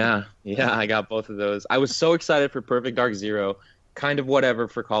 Yeah, I got both of those. I was so excited for Perfect Dark Zero, kind of whatever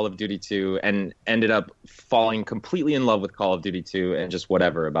for Call of Duty 2, and ended up falling completely in love with Call of Duty 2 and just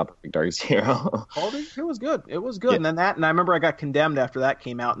whatever about Perfect Dark Zero. Call of Duty 2 was good. It was good. Yeah. And I remember I got Condemned after that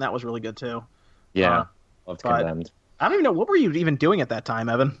came out, and that was really good too. Yeah, loved Condemned. I don't even know, what were you even doing at that time,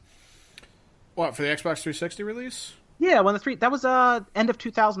 Evan? What, for the Xbox 360 release? Yeah, that was end of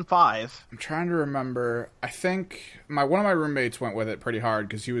 2005. I'm trying to remember. I think one of my roommates went with it pretty hard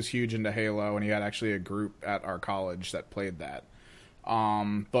because he was huge into Halo, and he had actually a group at our college that played that.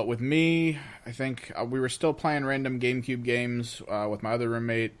 But with me, I think we were still playing random GameCube games with my other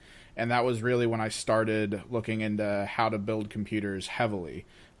roommate, and that was really when I started looking into how to build computers heavily,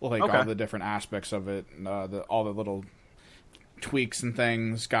 like all the different aspects of it, all the little tweaks and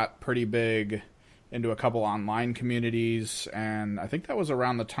things. Got pretty big into a couple online communities, and I think that was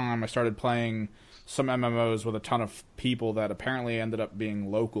around the time I started playing some MMOs with a ton of people that apparently ended up being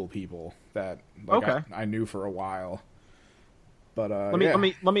local people that I knew for a while. But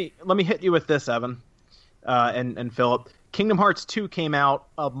let me hit you with this, Evan, and Philip. Kingdom Hearts 2 came out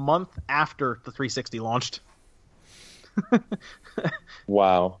a month after the 360 launched.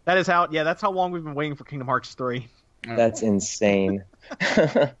 Wow. That's how long we've been waiting for Kingdom Hearts 3. That's insane.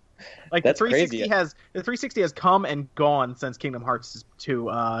 Like That's the 360 crazy. The 360 has come and gone since Kingdom Hearts 2.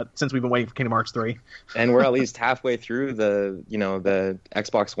 Since we've been waiting for Kingdom Hearts 3. And we're at least halfway through the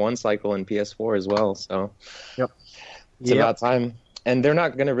Xbox One cycle and PS4 as well. So it's about time. And they're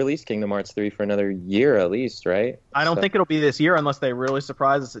not going to release Kingdom Hearts 3 for another year at least, right? I don't think it'll be this year unless they really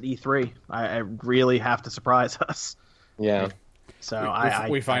surprise us at E3. I really have to surprise us. Yeah. So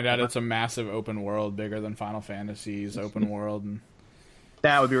we find out it's a massive open world, bigger than Final Fantasy's open world, and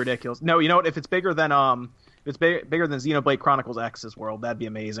that would be ridiculous. No, you know what? If it's bigger than bigger than Xenoblade Chronicles X's world, that'd be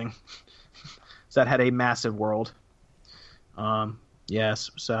amazing. So that had a massive world. Yes.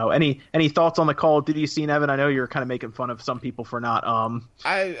 So any thoughts on the Call of Duty scene, Evan? I know you're kind of making fun of some people for not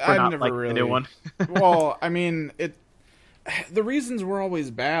I never like really the new one. Well, I mean, the reasons were always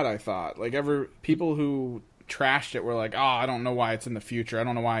bad, I thought. Like people who trashed it were like, "Oh, I don't know why it's in the future. I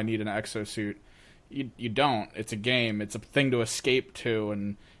don't know why I need an exosuit." You don't. It's a game. It's a thing to escape to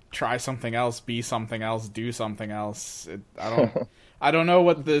and try something else, be something else, do something else. I I don't know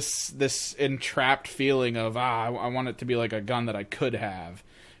what this entrapped feeling of I want it to be like a gun that I could have,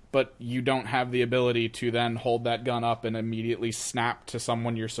 but you don't have the ability to then hold that gun up and immediately snap to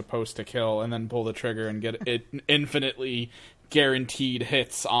someone you're supposed to kill and then pull the trigger and get it infinitely guaranteed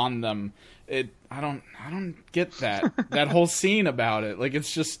hits on them. I don't get that whole scene about it. Like,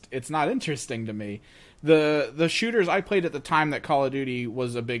 it's not interesting to me. The shooters I played at the time that Call of Duty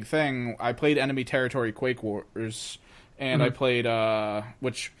was a big thing, I played Enemy Territory Quake Wars, and I played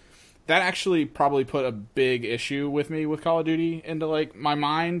which that actually probably put a big issue with me with Call of Duty into like my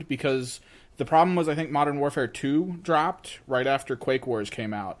mind, because the problem was I think Modern Warfare 2 dropped right after Quake Wars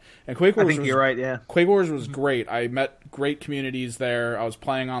came out. And Quake Wars you're right, yeah. Quake Wars was great. I met great communities there. I was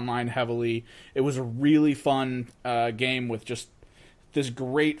playing online heavily. It was a really fun game with just this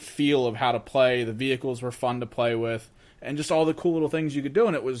great feel of how to play. The vehicles were fun to play with, and just all the cool little things you could do,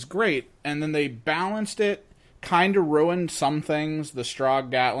 and it was great. And then they balanced it, kind of ruined some things. The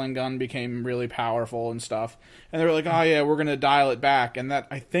Strogg Gatling gun became really powerful and stuff. And they were like, oh yeah, we're going to dial it back. And that,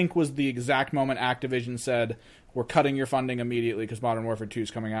 I think, was the exact moment Activision said, we're cutting your funding immediately because Modern Warfare 2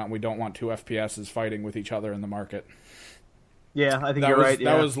 is coming out and we don't want two FPSs fighting with each other in the market. Yeah, I think you're right.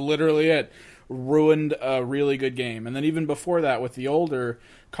 Yeah. That was literally it. Ruined a really good game. And then even before that, with the older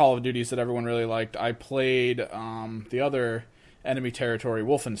Call of Duties that everyone really liked, I played the other Enemy Territory,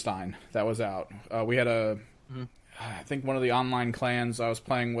 Wolfenstein, that was out. We had I think one of the online clans I was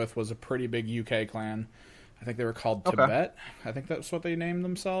playing with was a pretty big UK clan. I think they were called Tibet. I think that's what they named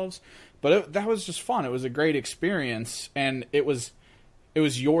themselves. But that was just fun. It was a great experience, and it was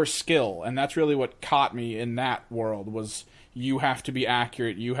your skill, and that's really what caught me in that world. Was you have to be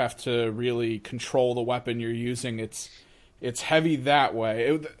accurate. You have to really control the weapon you're using. It's heavy that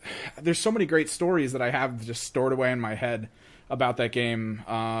way. There's so many great stories that I have just stored away in my head about that game.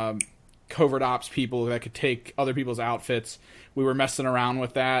 Covert ops people that could take other people's outfits. We were messing around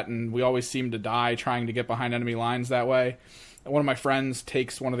with that, and we always seemed to die trying to get behind enemy lines that way. And one of my friends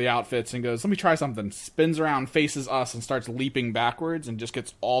takes one of the outfits and goes, let me try something. Spins around, faces us, and starts leaping backwards and just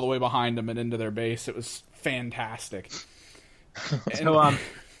gets all the way behind them and into their base. It was fantastic.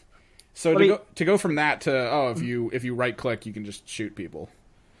 So to go from that to if you right click you can just shoot people.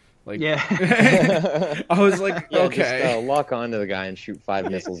 Like, yeah. I was like, okay. Just lock onto the guy and shoot 5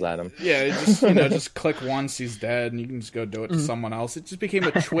 missiles at him. Yeah, just click once, he's dead, and you can just go do it to someone else. It just became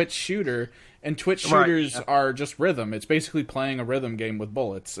a Twitch shooter, and Twitch shooters are just rhythm. It's basically playing a rhythm game with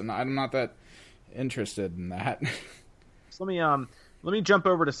bullets, and I'm not that interested in that. So let me jump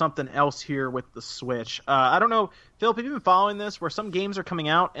over to something else here with the Switch. I don't know, Philip, have you been following this, where some games are coming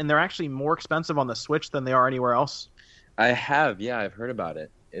out, and they're actually more expensive on the Switch than they are anywhere else? I have, yeah, I've heard about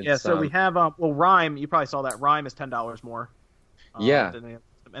it. So we have Rime. You probably saw that. Rime is $10 more. Yeah.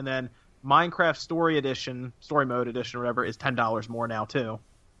 And then Minecraft Story Mode Edition, or whatever, is $10 more now too.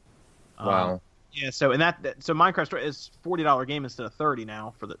 Wow. Yeah. So Minecraft Story is $40 game instead of $30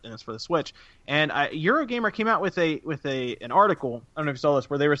 now it's for the Switch. And Eurogamer came out with an article. I don't know if you saw this,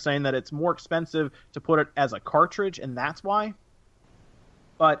 where they were saying that it's more expensive to put it as a cartridge, and that's why.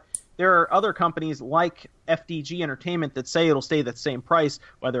 But there are other companies like FDG Entertainment that say it'll stay the same price,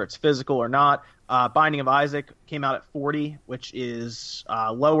 whether it's physical or not. Binding of Isaac came out at $40, which is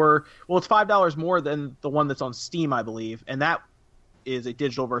lower. Well, it's $5 more than the one that's on Steam, I believe, and that is a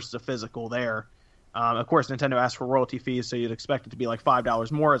digital versus a physical there. Of course, Nintendo asked for royalty fees, so you'd expect it to be like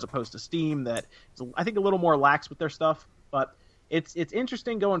 $5 more as opposed to Steam. That is, I think, a little more lax with their stuff. But it's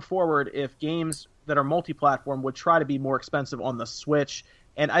interesting going forward if games that are multi-platform would try to be more expensive on the Switch.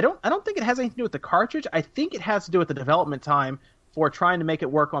 And I don't think it has anything to do with the cartridge. I think it has to do with the development time for trying to make it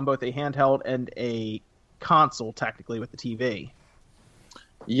work on both a handheld and a console, technically, with the TV.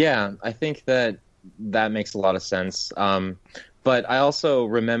 Yeah, I think that makes a lot of sense. But I also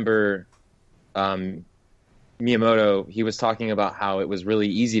remember Miyamoto, he was talking about how it was really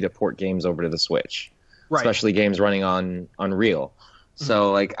easy to port games over to the Switch, especially games running on Unreal.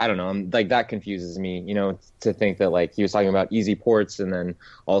 So, like, I don't know, like, that confuses me, to think that, like, he was talking about easy ports and then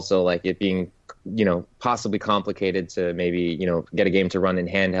also, like, it being, possibly complicated to maybe, get a game to run in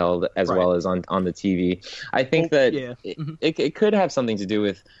handheld as well as on the TV. I think that it could have something to do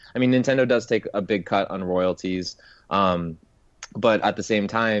with, I mean, Nintendo does take a big cut on royalties, but at the same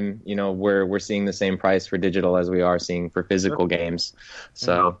time, we're seeing the same price for digital as we are seeing for physical games.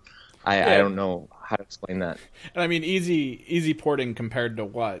 So I don't know how to explain that. And I mean, easy porting compared to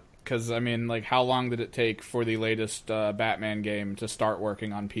what? Because I mean, like, how long did it take for the latest Batman game to start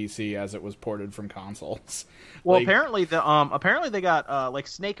working on PC as it was ported from consoles? Well, apparently they got like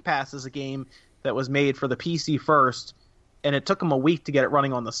Snake Pass is a game that was made for the PC first, and it took them a week to get it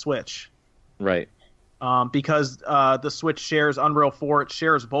running on the Switch. Right. because the Switch shares Unreal 4, it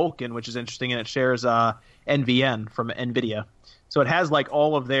shares Vulkan, which is interesting, and it shares NVN from NVIDIA. So it has like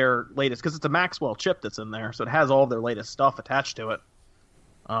all of their latest, because it's a Maxwell chip that's in there, so it has all of their latest stuff attached to it.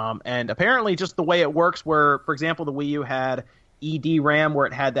 And apparently just the way it works, where, for example, the Wii U had ED-RAM, where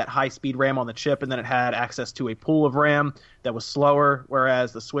it had that high-speed RAM on the chip, and then it had access to a pool of RAM that was slower,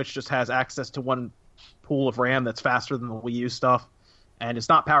 whereas the Switch just has access to one pool of RAM that's faster than the Wii U stuff. And it's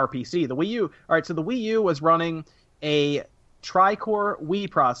not PowerPC. The Wii U, all right, so the Wii U was running a tri-core Wii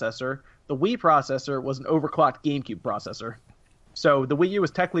processor. The Wii processor was an overclocked GameCube processor. So the Wii U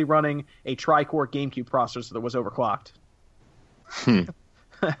was technically running a tri-core GameCube processor that was overclocked.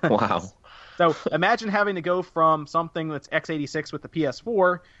 Wow. So imagine having to go from something that's x86 with the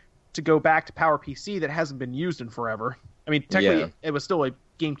PS4 to go back to PowerPC that hasn't been used in forever. I mean, technically, It was still a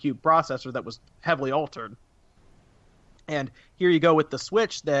GameCube processor that was heavily altered. And here you go with the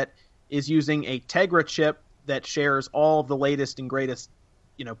Switch that is using a Tegra chip that shares all of the latest and greatest,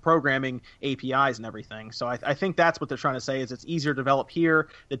 programming APIs and everything. So I think that's what they're trying to say, is it's easier to develop here.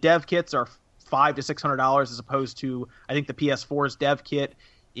 The dev kits are $500 to $600 as opposed to, I think the PS4's dev kit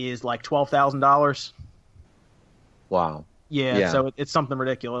is like $12,000. Wow. Yeah, so it's something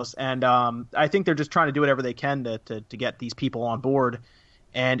ridiculous. And I think they're just trying to do whatever they can to get these people on board.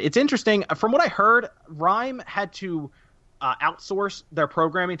 And it's interesting. From what I heard, Rime had to outsource their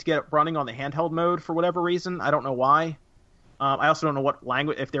programming to get it running on the handheld mode for whatever reason. I don't know why. I also don't know what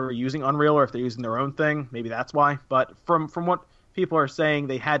language, if they were using Unreal or if they're using their own thing. Maybe that's why. But from what people are saying,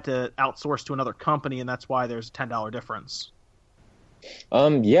 they had to outsource to another company, and that's why there's a $10 difference.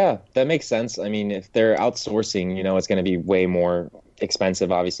 Yeah, that makes sense. I mean, if they're outsourcing, it's going to be way more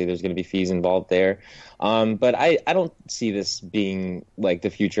expensive. Obviously, there's going to be fees involved there. But I don't see this being like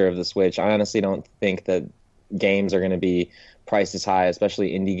the future of the Switch. I honestly don't think that games are going to be priced as high,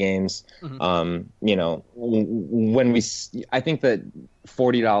 especially indie games. Mm-hmm. I think that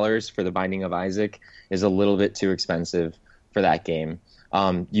 $40 for The Binding of Isaac is a little bit too expensive for that game.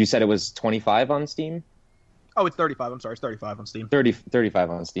 You said it was 25 on Steam? Oh, it's 35. I'm sorry, it's 35 on Steam. 35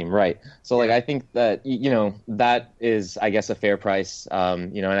 on Steam, right. So, I think that, that is, I guess, a fair price,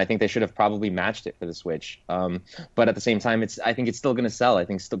 and I think they should have probably matched it for the Switch. But at the same time, I think it's still going to sell. I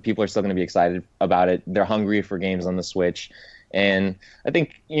think people are still going to be excited about it. They're hungry for games on the Switch. And I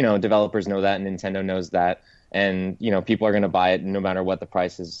think, developers know that, and Nintendo knows that. And, people are going to buy it no matter what the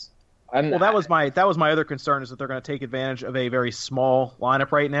price is. Well, that was my other concern, is that they're going to take advantage of a very small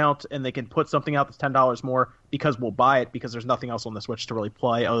lineup right now, and they can put something out that's $10 more because we'll buy it, because there's nothing else on the Switch to really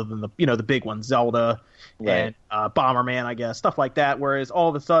play other than the big ones, Zelda and Bomberman, I guess, stuff like that. Whereas all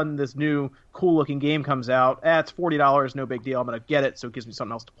of a sudden this new cool looking game comes out, it's $40, no big deal, I'm going to get it, so it gives me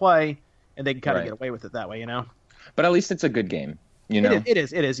something else to play, and they can kind of get away with it that way, But at least it's a good game. It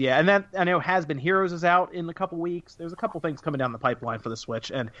is, yeah. And that, I know, Has Been Heroes is out in a couple weeks. There's a couple things coming down the pipeline for the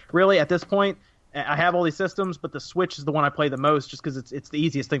Switch, and really at this point, I have all these systems, but the Switch is the one I play the most, just because it's the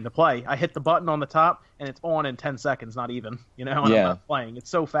easiest thing to play. I hit the button on the top, and it's on in 10 seconds, not even. And I'm not playing. It's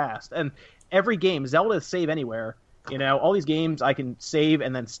so fast, and every game, Zelda is save anywhere. All these games I can save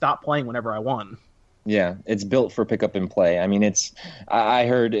and then stop playing whenever I want. Yeah, it's built for pick up and play. I mean, I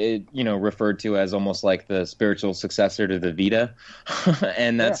heard it, referred to as almost like the spiritual successor to the Vita.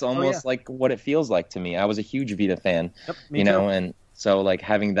 And that's almost like what it feels like to me. I was a huge Vita fan, me too. And so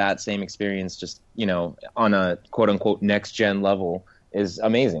having that same experience just, on a quote unquote next gen level is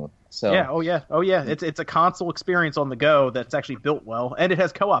amazing. So yeah, oh yeah. It's a console experience on the go that's actually built well, and it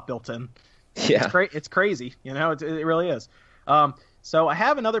has co-op built in. Yeah. It's crazy, it really is. So I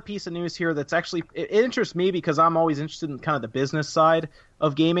have another piece of news here that's actually, it interests me because I'm always interested in kind of the business side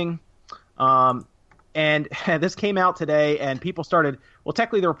of gaming. And this came out today, and people started, well,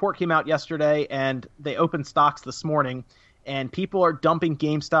 technically the report came out yesterday, and they opened stocks this morning, and people are dumping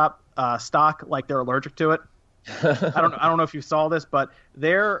GameStop stock like they're allergic to it. I don't know if you saw this, but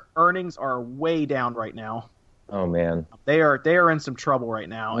their earnings are way down right now. Oh man, they are in some trouble right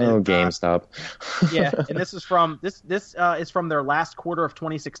now. Oh, and, GameStop. Yeah, and this is from is from their last quarter of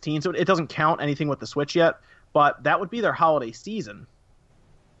 2016, so it doesn't count anything with the Switch yet. But that would be their holiday season,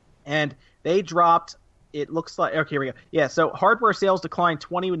 and they dropped. It looks like, okay, here we go. Yeah, so hardware sales declined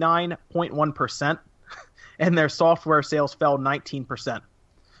 29.1%, and their software sales fell 19%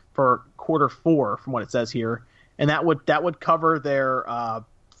 for quarter 4, from what it says here, and that would cover their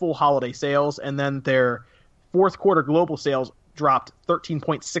full holiday sales, and then their fourth quarter global sales dropped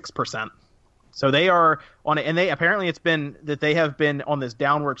 13.6%. So they are on it, and they apparently they have been on this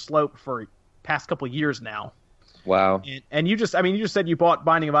downward slope for past couple of years now. Wow. And you just said you bought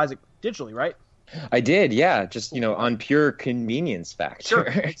Binding of Isaac digitally, right? I did, yeah. Just on pure convenience Sure,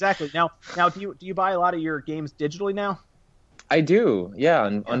 factor. exactly. Now, do you buy a lot of your games digitally now? I do, yeah,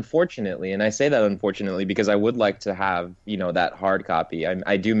 Yeah. unfortunately. And I say that unfortunately because I would like to have, that hard copy.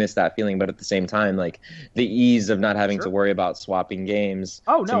 I do miss that feeling, but at the same time, like the ease of not having to Sure. worry about swapping games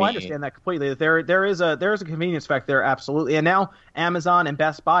Oh to no, I me. understand that completely. There is a convenience factor there, absolutely. And now Amazon and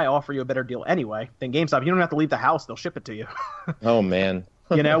Best Buy offer you a better deal anyway than GameStop. You don't have to leave the house; they'll ship it to you. Oh man.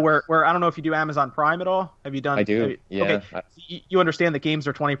 Where I don't know if you do Amazon Prime at all. Have you I done? do. Okay, Yeah. you understand that games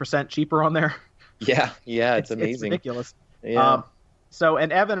are 20% cheaper on there. Yeah, yeah, it's It's amazing. ridiculous. Yeah.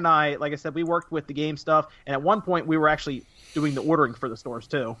 And Evan and I, like I said, we worked with the game stuff, and at one point we were actually doing the ordering for the stores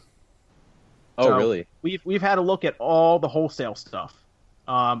too. Oh, So really? we've had a look at all the wholesale stuff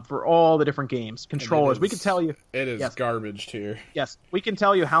for all the different games, controllers. We can tell you, It is yes. garbage tier. yes, we can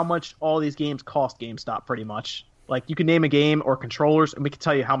tell you how much all these games cost GameStop pretty much. Like you can name a game or controllers, and we can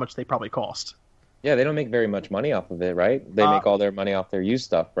tell you how much they probably cost. Yeah, they don't make very much money off of it, right? They Uh, make all their money off their used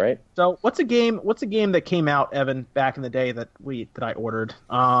stuff, right? So what's a game? What's a game that came out, Evan, back in the day that I ordered?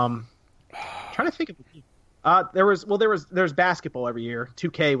 Trying to think of. There's basketball every year.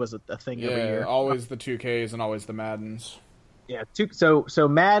 2K was a thing every Yeah, year. always the 2Ks and always the Maddens. Yeah, so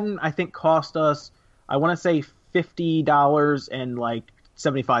Madden I think cost us, I want to say $50 and like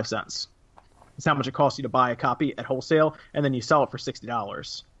 75 cents. That's how much it costs you to buy a copy at wholesale, and then you sell it for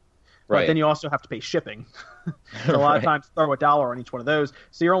 $60. But Right. then you also have to pay shipping. So a lot of Right. times throw $1 on each one of those.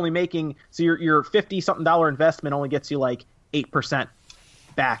 So you're only making your $50 something investment only gets you like 8%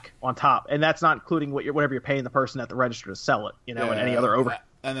 back on top, and that's not including whatever you're paying the person at the register to sell it, and any other overhead.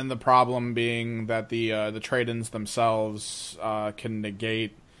 And then the problem being that the trade-ins themselves can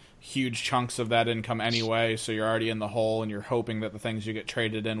negate huge chunks of that income anyway, so you're already in the hole, and you're hoping that the things you get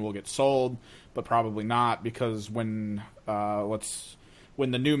traded in will get sold, but probably not, because when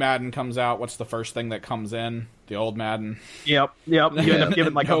the new Madden comes out, what's the first thing that comes in? The old Madden. Yep. You end up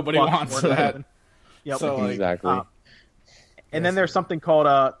giving like Nobody a buck wants for it. that. Yep. So, like, Exactly. And then there's something called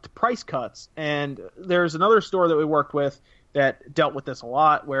price cuts. And there's another store that we worked with that dealt with this a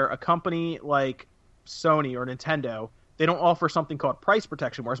lot, where a company like Sony or Nintendo, they don't offer something called price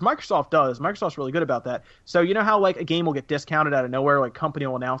protection, whereas Microsoft does. Microsoft's really good about that. So you know how like a game will get discounted out of nowhere, like company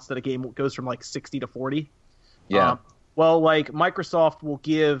will announce that a game goes from like 60 to 40? Yeah. Well, like Microsoft will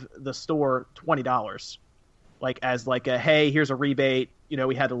give the store $20, like as like a hey, here's a rebate.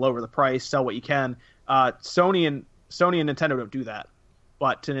 We had to lower the price, sell what you can. Sony and Nintendo don't do that,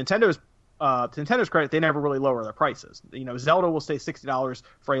 but to Nintendo's credit, they never really lower their prices. Zelda will stay $60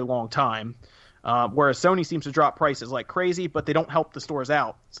 for a long time, whereas Sony seems to drop prices like crazy, but they don't help the stores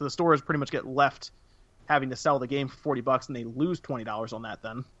out. So the stores pretty much get left having to sell the game for $40, and they lose $20 on that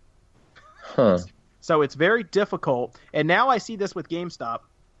then. Huh. So it's very difficult. And now I see this with GameStop,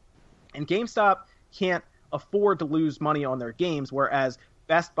 and GameStop can't afford to lose money on their games, whereas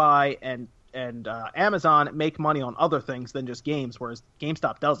Best Buy and Amazon make money on other things than just games, whereas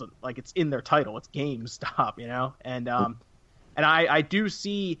GameStop doesn't. Like it's in their title, it's GameStop, and I do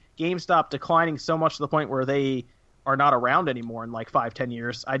see GameStop declining so much to the point where they are not around anymore in like 5-10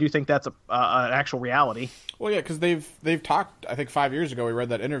 years. I do think that's an actual reality. Well, yeah, because they've talked. I think 5 years ago we read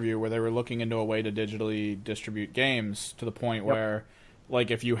that interview where they were looking into a way to digitally distribute games to the point where,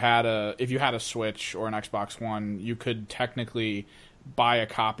 like, if you had a Switch or an Xbox One, you could technically buy a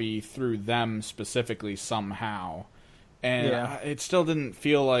copy through them specifically somehow. And it still didn't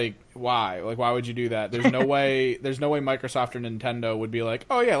feel like why would you do that? There's no way Microsoft or Nintendo would be like,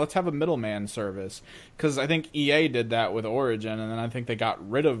 oh yeah, let's have a middleman service, because I think EA did that with Origin, and then I think they got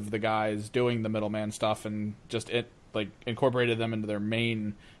rid of the guys doing the middleman stuff and just incorporated them into their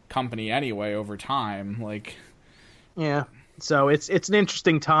main company anyway over time. Yeah. So it's an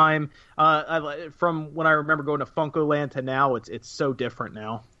interesting time. From when I remember going to Funko Land to now, it's so different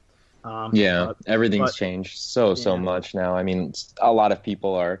now. Everything's changed so much now. I mean, a lot of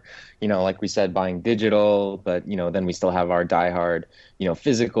people are, like we said, buying digital, but then we still have our diehard,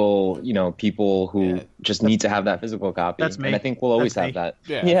 physical, people who just need to have that physical copy. That's me. And I think we'll always That's have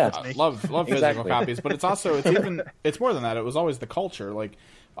that. Yeah, I love physical Exactly. copies, but it's more than that. It was always the culture. Like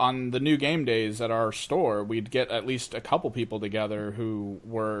on the new game days at our store, we'd get at least a couple people together who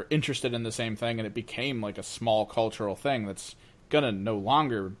were interested in the same thing, and it became like a small cultural thing that's gonna no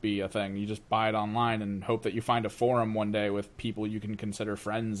longer be a thing. You just buy it online and hope that you find a forum one day with people you can consider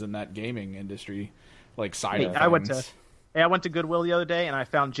friends in that gaming industry, like side of things. I went to Goodwill the other day and I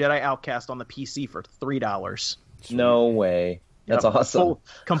found Jedi Outcast on the PC for $3. No way. That's Yep. awesome. Full,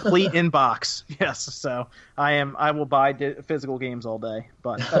 complete inbox. Yes. So I will buy physical games all day,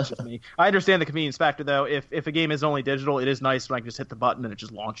 but that's just me. I understand the convenience factor though. If a game is only digital, it is nice when I can just hit the button and it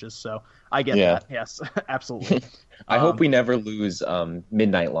just launches. So I get Yeah. that. Yes, absolutely. I hope we never lose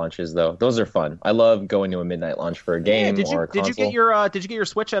midnight launches though. Those are fun. I love going to a midnight launch for a game or a console. Did you get your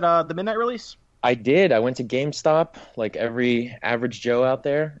Switch at the midnight release? I did. I went to GameStop like every average Joe out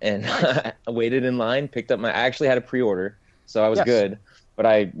there, and I waited in line, picked up I actually had a pre-order, so I was good. But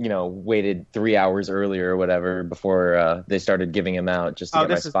I, waited 3 hours earlier or whatever before they started giving them out just to get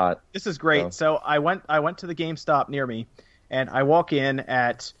my spot. This is great. So I went to the GameStop near me, and I walk in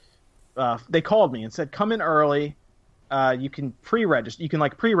at. They called me and said, "Come in early. You can pre-register. You can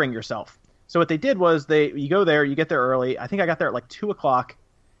like pre-ring yourself." So what they did was you go there, you get there early. I think I got there at like 2:00.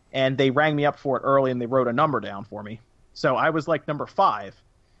 And they rang me up for it early, and they wrote a number down for me. So I was like number 5.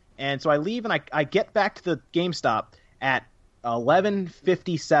 And so I leave, and I get back to the GameStop at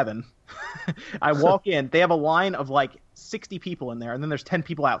 11:57. I walk in. They have a line of like 60 people in there, and then there's 10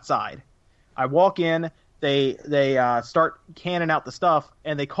 people outside. I walk in. They start canning out the stuff,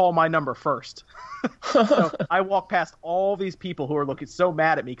 and they call my number first. So I walk past all these people who are looking so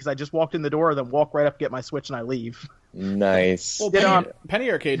mad at me because I just walked in the door, then walk right up, get my Switch, and I leave. Nice. Well, Penny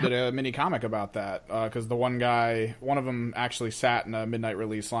Arcade did a mini comic about that because the one of them actually sat in a midnight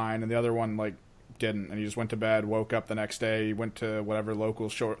release line, and the other one like didn't, and he just went to bed, woke up the next day, he went to whatever local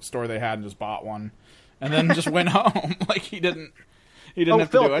store they had and just bought one, and then just went home. Like he didn't have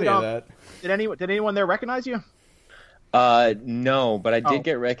Philip, to do any of that. Did anyone there recognize you? No, but I did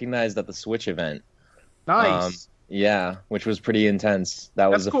get recognized at the Switch event. Nice. Yeah, which was pretty intense.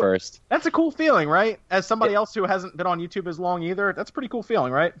 That was the cool. first. That's a cool feeling, right? As somebody else who hasn't been on YouTube as long either, that's a pretty cool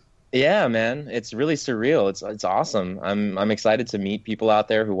feeling, right? Yeah, man, it's really surreal. It's awesome. I'm excited to meet people out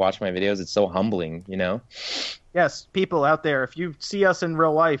there who watch my videos. It's so humbling, Yes, people out there, if you see us in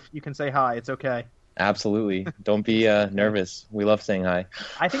real life, you can say hi. It's okay. Absolutely. Don't be nervous. We love saying hi.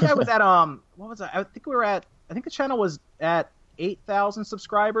 I think I was at what was I think the channel was at 8,000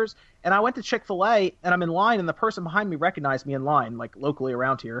 subscribers, and I went to Chick-fil-A, and I'm in line, and the person behind me recognized me in line, like locally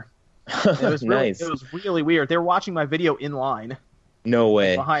around here. It was Nice. It was really weird. They were watching my video in line. No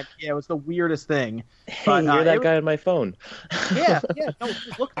way. Yeah, it was the weirdest thing. Hey, you're that guy on my phone. Yeah. No,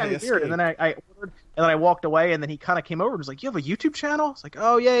 it looked kind of weird. And then I ordered, and then I walked away, and then he kind of came over and was like, "You have a YouTube channel?" It's like,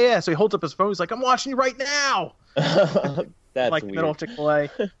 "Oh yeah." So he holds up his phone. He's like, "I'm watching you right now." That's like weird. the middle of Chick-fil-A.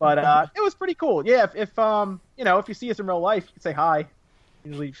 But it was pretty cool. Yeah, if you see us in real life, you can say hi.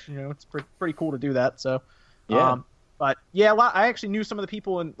 Usually, it's pretty cool to do that. So yeah. But yeah, I actually knew some of the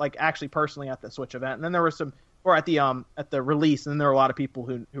people actually personally at the Switch event, and then there were some, or at the release, and then there were a lot of people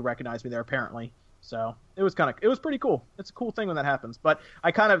who recognized me there apparently. So it was pretty cool. It's a cool thing when that happens. But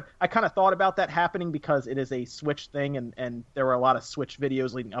I kind of thought about that happening because it is a Switch thing, and there were a lot of Switch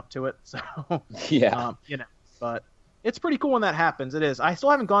videos leading up to it. So yeah, but it's pretty cool when that happens. It is. I still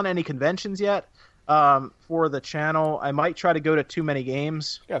haven't gone to any conventions yet for the channel. I might try to go to Too Many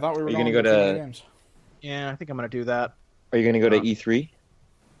Games. Yeah, I thought we were going to go to games. Yeah, I think I'm going to do that. Are you going to go to E3?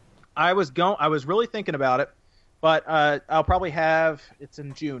 I was really thinking about it, but I'll probably have, it's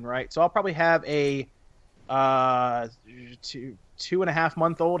in June, right? So I'll probably have a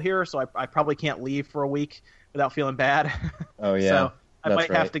 2.5-month-old here, so I probably can't leave for a week without feeling bad. Oh yeah. So I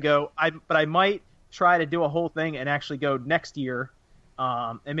might have to go. But I might try to do a whole thing and actually go next year,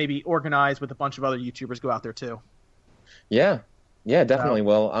 and maybe organize with a bunch of other YouTubers go out there too. Yeah, definitely.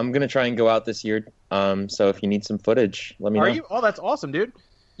 Well, I'm gonna try and go out this year. So if you need some footage, let me know. Are you? Oh, that's awesome, dude.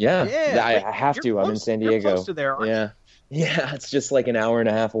 Yeah. I have to. Close, I'm in San Diego. You're close to there, aren't you? Yeah. It's just like an hour and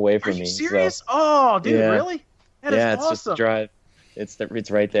a half away from me. Are you serious? So. Oh, dude, yeah. Really? That is it's awesome. just a drive.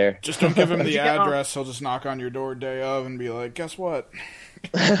 It's right there. Just don't give him the address. He'll just knock on your door day of and be like, "Guess what?"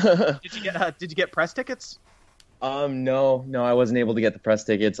 Did you get press tickets? No, I wasn't able to get the press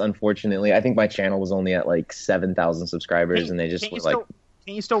tickets. Unfortunately, I think my channel was only at like 7,000 subscribers, and they just were like.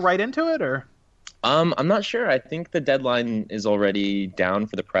 Can you still write into it, or? I'm not sure. I think the deadline is already down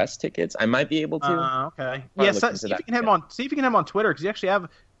for the press tickets. I might be able to. Okay. Yeah. See if you can have him on Twitter, because you actually have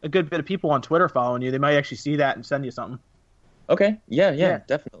a good bit of people on Twitter following you. They might actually see that and send you something. Okay. Yeah,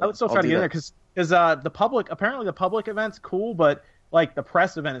 definitely. I would still try to get in there because the public event's cool, but like the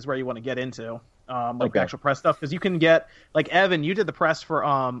press event is where you want to get into. The actual press stuff, because you can get, like, Evan, you did the press for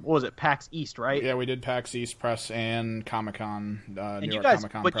what was it, PAX East, right? Yeah, we did PAX East press and Comic-Con, New York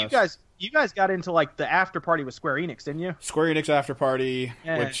Comic-Con but press. you guys got into like the after party with Square Enix, didn't you? Square Enix after party,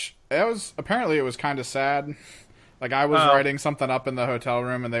 which it was kind of sad. Like, I was writing something up in the hotel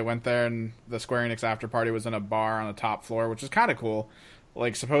room, and they went there, and the Square Enix after party was in a bar on the top floor, which is kind of cool.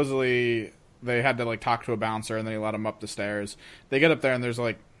 Like, supposedly they had to like talk to a bouncer, and then he let them up the stairs. They get up there, and there's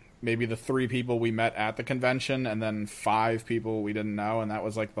like maybe the 3 people we met at the convention, and then 5 people we didn't know, and that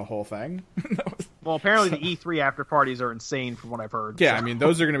was like the whole thing. Well, apparently the E3 after parties are insane, from what I've heard. Yeah, so. I mean,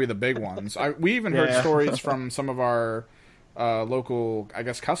 those are going to be the big ones. We even heard stories from some of our local, I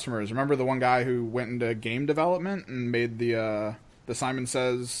guess, customers. Remember the one guy who went into game development and made the Simon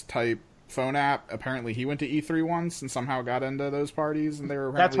Says type phone app? Apparently he went to E3 once and somehow got into those parties, and they were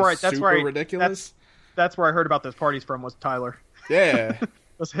apparently super ridiculous. That's where I heard about those parties from, was Tyler. Yeah.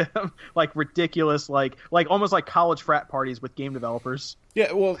 Was him, like ridiculous, like almost like college frat parties with game developers.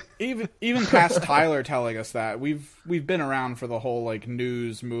 Yeah, well, even past Tyler telling us that, we've been around for the whole like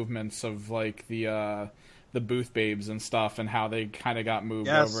news movements of like the booth babes and stuff, and how they kind of got moved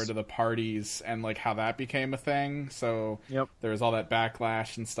over to the parties, and like how that became a thing. So there was all that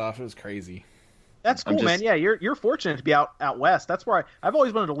backlash and stuff. It was crazy. That's cool, man. Yeah, you're fortunate to be out west. That's where I've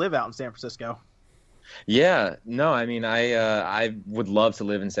always wanted to live, out in San Francisco. Yeah, no, I mean, I would love to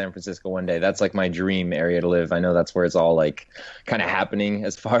live in San Francisco one day. That's like my dream area to live. I know that's where it's all like kind of happening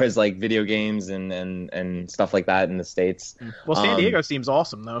as far as like video games and stuff like that in the States. Well, San Diego seems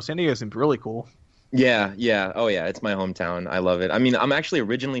awesome though. San Diego seems really cool. Yeah. Oh yeah, it's my hometown. I love it. I mean, I'm actually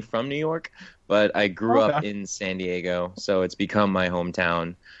originally from New York, but I grew up in San Diego, so it's become my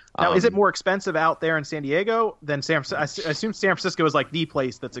hometown. Now, is it more expensive out there in San Diego than San Francisco? I assume San Francisco is like the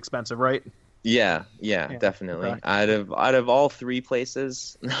place that's expensive, right? Yeah, definitely. Okay. Out of all 3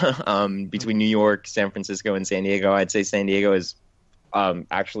 places, between New York, San Francisco, and San Diego, I'd say San Diego is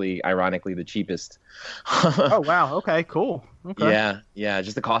actually, ironically, the cheapest. Oh wow! Okay, cool. Okay. Yeah.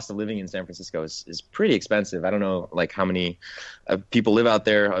 Just the cost of living in San Francisco is pretty expensive. I don't know like how many people live out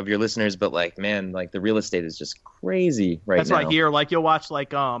there of your listeners, but like, man, like the real estate is just crazy right now. That's what I hear. Like you'll watch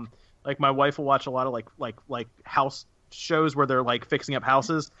like my wife will watch a lot of like house shows where they're like fixing up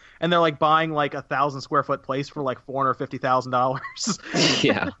houses, and they're like buying like 1,000 square foot place for like $450,000.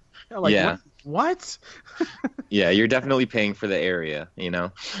 Yeah. Like, yeah. What? Yeah, you're definitely paying for the area, you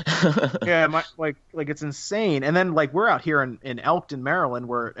know. Yeah, like it's insane. And then like we're out here in Elkton, Maryland,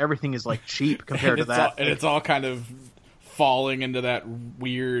 where everything is like cheap compared to that. And it's all kind of falling into that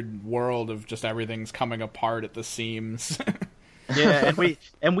weird world of just everything's coming apart at the seams. Yeah,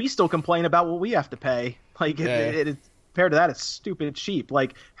 and we still complain about what we have to pay. Like it's compared to that, it's stupid cheap.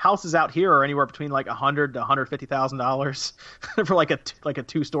 Like houses out here are anywhere between like $100,000 to $150,000 for like a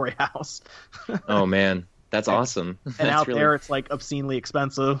 2-story house. Oh man, that's awesome. And that's out there, it's like obscenely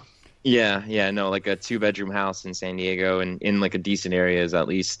expensive. Yeah, no, like a 2-bedroom house in San Diego and in like a decent area is at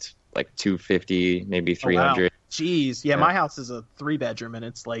least like $250, maybe $300. Oh, wow. Jeez, yeah, my house is a 3-bedroom and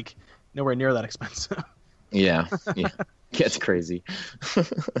it's like nowhere near that expensive. Yeah, it's crazy.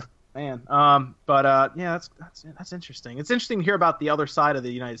 Man, but that's interesting. It's interesting to hear about the other side of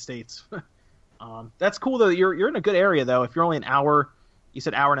the United States. That's cool though. You're in a good area though. If you're only an hour, you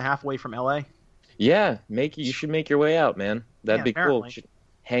said hour and a half away from LA. Yeah, you should make your way out, man. That'd be cool. You should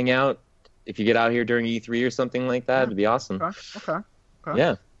hang out if you get out here during E3 or something like that. It'd be awesome. Okay.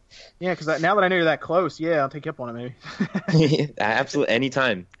 Yeah. Yeah, because now that I know you're that close, I'll take you up on it maybe. Absolutely,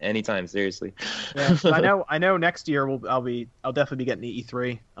 anytime, seriously. Yeah, I know. Next year I'll definitely be getting to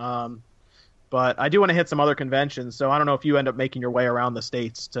E3. But I do want to hit some other conventions, so I don't know if you end up making your way around the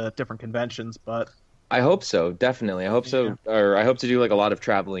states to different conventions, but I hope so, definitely. I hope so, or I hope to do like a lot of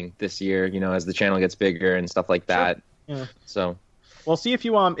traveling this year. You know, as the channel gets bigger and stuff like that. Sure. Yeah. So. Well, see if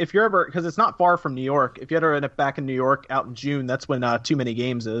you're ever, because it's not far from New York. If you ever end up back in New York out in June, that's when Too Many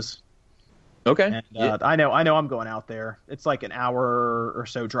Games is. Okay. And, I know I'm going out there. It's like an hour or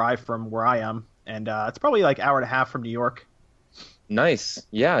so drive from where I am, and it's probably like hour and a half from New York. Nice.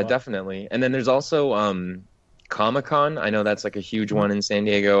 Yeah, definitely. And then there's also Comic-Con. I know that's like a huge one in San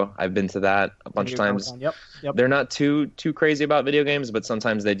Diego. I've been to that a bunch of times. Comic-Con. Yep. They're not too crazy about video games, but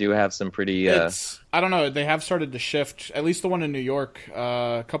sometimes they do have some pretty. I don't know. They have started to shift. At least the one in New York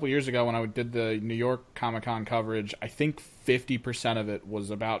a couple years ago when I did the New York Comic-Con coverage, I think 50% of it was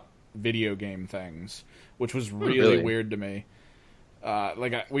about video game things, which was really weird to me. I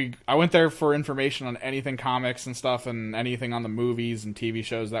went there for information on anything comics and stuff, and anything on the movies and TV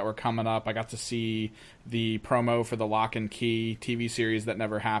shows that were coming up. I got to see the promo for the Lock and Key TV series that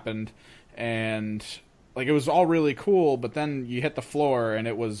never happened, and like it was all really cool. But then you hit the floor, and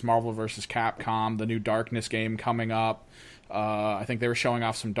it was Marvel vs. Capcom, the new Darkness game coming up. I think they were showing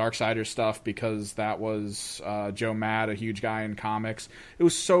off some Darksiders stuff because that was Joe Mad, a huge guy in comics. It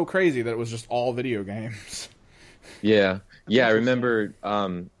was so crazy that it was just all video games. Yeah, I remember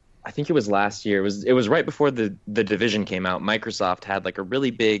I think it was last year. It was right before the Division came out. Microsoft had like a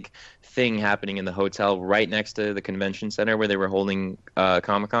really big thing happening in the hotel right next to the convention center where they were holding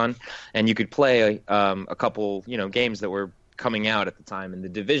Comic-Con, and you could play a couple, games that were coming out at the time, and the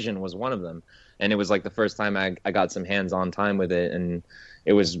Division was one of them. And it was like the first time I got some hands-on time with it, and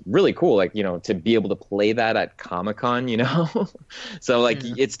it was really cool, like, to be able to play that at Comic-Con, So, like,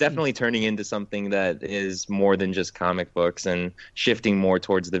 it's definitely turning into something that is more than just comic books and shifting more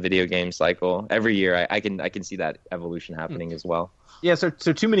towards the video game cycle. Every year, I can see that evolution happening as well. Yeah, so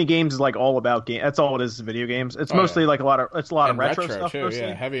Too Many Games is like all about game. That's all it is video games. It's mostly like a lot of retro stuff too,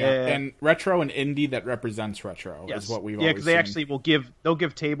 mostly. Heavy and retro and indie that represents retro is what we've always because they actually they'll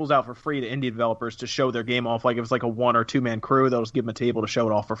give tables out for free to indie developers to show their game off. Like if it's like a 1 or 2 man crew, they'll just give them a table to show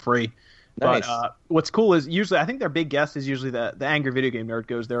it off for free. Nice. But what's cool is usually I think their big guest is usually the Angry Video Game Nerd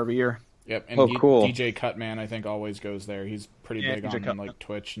goes there every year. Yep, and cool. DJ Cutman I think always goes there. He's pretty big on like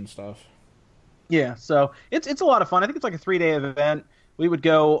Twitch and stuff. Yeah, so it's a lot of fun. I think it's like a 3-day event. We would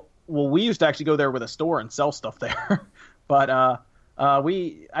go. Well, we used to actually go there with a store and sell stuff there, but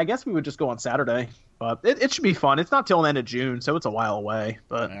I guess we would just go on Saturday. But it should be fun. It's not till the end of June, so it's a while away.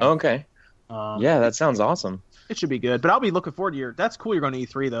 But okay, yeah, that sounds awesome. It should be good. But I'll be looking forward to That's cool. You're going to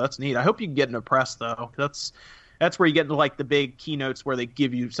E3 though. That's neat. I hope you can get into press though. That's where you get into like the big keynotes where they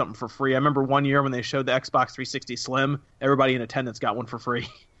give you something for free. I remember one year when they showed the Xbox 360 Slim, everybody in attendance got one for free.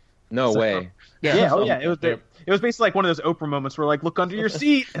 No way. Yeah. Oh yeah. It was basically like one of those Oprah moments where like, look under your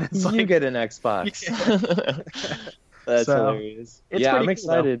seat. And it's like, you get an Xbox. Yeah. That's hilarious. Yeah, I'm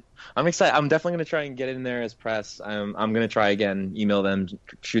excited. Cool, I'm excited. I'm definitely going to try and get in there as press. I'm going to try again, email them,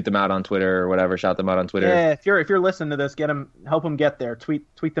 shoot them out on Twitter or whatever, shout them out on Twitter. Yeah, if you're listening to this, help them get there. Tweet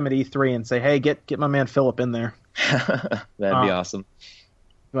them at E3 and say, hey, get my man Philip in there. That'd be awesome.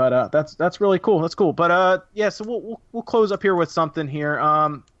 But that's really cool. That's cool. But yeah, so we'll close up here with something here.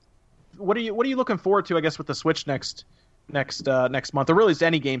 What are you looking forward to, I guess, with the Switch next month, or really is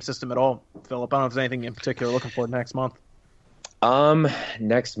any game system at all, Philip? I don't know if there's anything in particular looking forward to next month.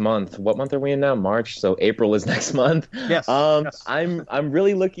 Next month. What month are we in now? March. So April is next month. Yes. Yes. I'm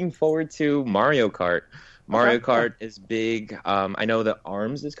really looking forward to Mario Kart. Mario Kart is big. I know that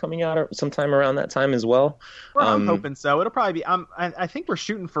ARMS is coming out sometime around that time as well. Well, I'm hoping so. It'll probably be. I think we're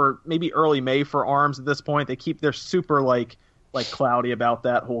shooting for maybe early May for ARMS at this point. They're super like cloudy about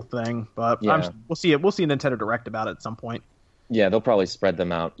that whole thing, but yeah. We'll see it. We'll see a Nintendo Direct about it at some point. Yeah, they'll probably spread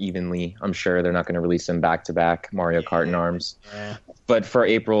them out evenly. I'm sure they're not going to release them back to back, Mario Kart and ARMS. Yeah. But for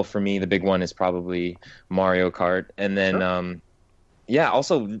April, for me, the big one is probably Mario Kart, and then sure.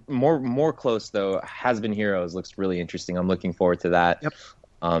 Also more close though. Has Been Heroes looks really interesting. I'm looking forward to that.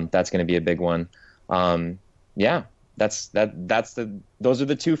 Yep. That's going to be a big one. Yeah. Those are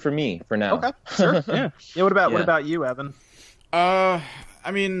the two for me for now. Okay, sure. Yeah. What about you, Evan? I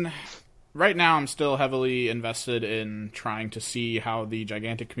mean, right now I'm still heavily invested in trying to see how the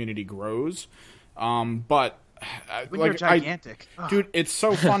Gigantic community grows. But you're gigantic, dude, it's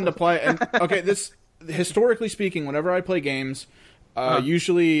so fun to play. And okay, this historically speaking, whenever I play games,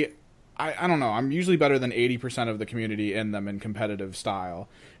 usually I don't know, I'm usually better than 80% of the community in them in competitive style,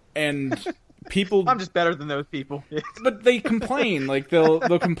 and people. I'm just better than those people. But they complain, like they'll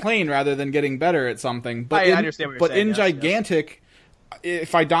complain rather than getting better at something. But I understand what you're saying. But in Gigantic,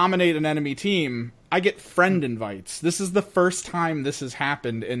 if I dominate an enemy team, I get friend invites. This is the first time this has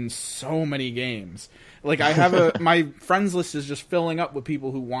happened in so many games. Like I have my friends list is just filling up with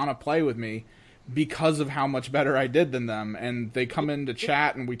people who want to play with me because of how much better I did than them, and they come into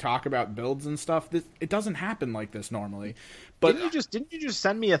chat and we talk about builds and stuff. It doesn't happen like this normally. But didn't you just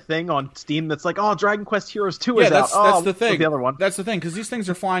send me a thing on Steam that's like, oh, Dragon Quest Heroes 2 is out? That's the thing. The other one. That's the thing, because these things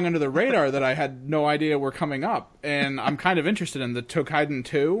are flying under the radar that I had no idea were coming up, and I'm kind of interested in the Tokaiden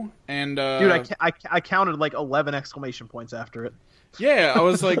 2. And dude, I counted like 11 exclamation points after it. Yeah, I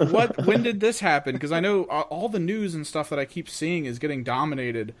was like, what? When did this happen? Because I know all the news and stuff that I keep seeing is getting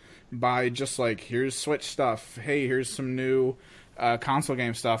dominated by just like, here's Switch stuff. Hey, here's some new console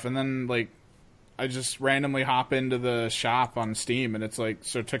game stuff. And then like, I just randomly hop into the shop on Steam, and it's like,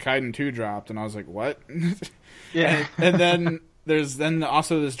 so Tokaiden 2 dropped, and I was like, what? Yeah. And then there's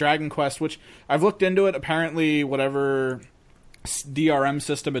also this Dragon Quest, which I've looked into it. Apparently, whatever DRM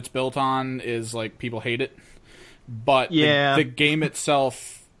system it's built on is like, people hate it. But yeah. the game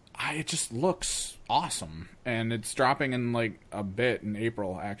itself, it just looks awesome, and it's dropping in like a bit in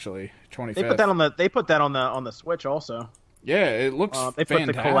April, actually, 25th. They put that on the Switch also. Yeah, it looks They put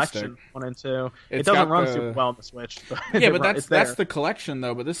the fantastic. collection 1 and 2. It It's doesn't got run the- super well on the Switch. But Yeah, but it's that's there. the collection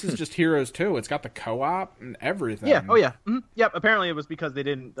though. But this is just Heroes 2. It's got the co-op and everything. Yeah. Oh yeah. Mm-hmm. Yep. Apparently it was because they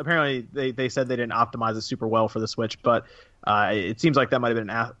didn't. Apparently they said they didn't optimize it super well for the Switch, but it seems like that might have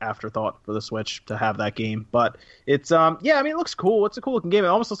been an afterthought for the Switch to have that game. But it's yeah. I mean, it looks cool. It's a cool looking game. It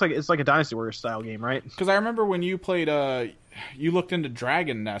almost looks like it's like a Dynasty Warriors style game, right? Because I remember when you played, you looked into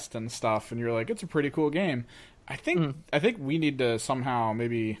Dragon Nest and stuff, and you were like, "It's a pretty cool game." I think we need to somehow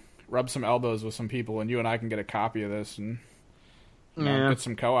maybe rub some elbows with some people, and you and I can get a copy of this and get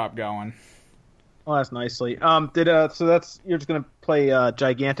some co-op going. Well, that's nicely. So that's you're just gonna play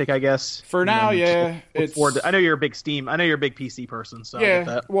Gigantic, I guess. For now, yeah. Look forward to, I know you're a big Steam. I know you're a big PC person. So I get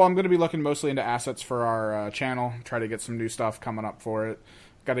that. Well, I'm going to be looking mostly into assets for our channel. Try to get some new stuff coming up for it.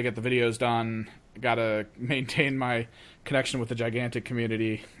 Got to get the videos done. Got to maintain my connection with the Gigantic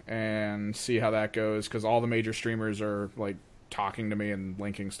community and see how that goes. Because all the major streamers are like talking to me and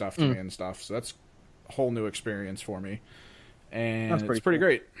linking stuff to me and stuff. So that's a whole new experience for me, and it's pretty cool.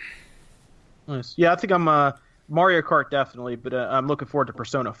 great. Nice. Yeah, I think I'm Mario Kart definitely, but I'm looking forward to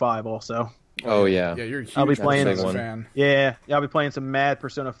Persona 5 also. Oh yeah. Yeah, you're a huge I'll be playing Persona one. fan. Yeah, I'll be playing some mad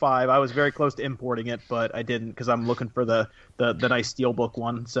Persona 5. I was very close to importing it, but I didn't because I'm looking for the nice steelbook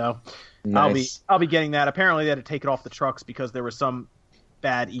one. So Nice. I'll be getting that. Apparently, they had to take it off the trucks because there was some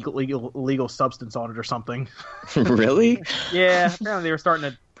bad illegal substance on it or something. Really? Yeah, apparently they were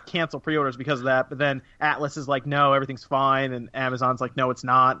starting to cancel pre-orders because of that. But then Atlas is like, no, everything's fine, and Amazon's like, no, it's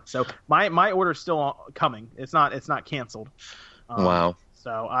not. So my order's still coming. It's not canceled. Wow.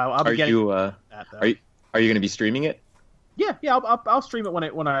 So I'll be getting that. Though. Are you going to be streaming it? Yeah. I'll stream it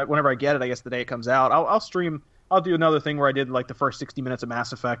whenever I get it. I guess the day it comes out. I'll stream. I'll do another thing where I did like the first 60 minutes of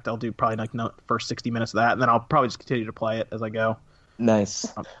Mass Effect. I'll do probably like the first 60 minutes of that, and then I'll probably just continue to play it as I go.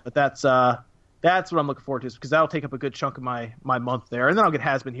 Nice. But that's what I'm looking forward to, because that'll take up a good chunk of my month there, and then I'll get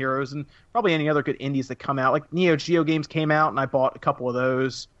Has-Been Heroes and probably any other good indies that come out. Like Neo Geo games came out, and I bought a couple of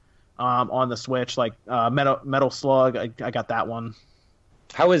those on the Switch. Like Metal Slug, I got that one.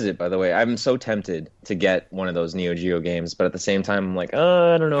 How is it, by the way? I'm so tempted to get one of those Neo Geo games, but at the same time, I'm like,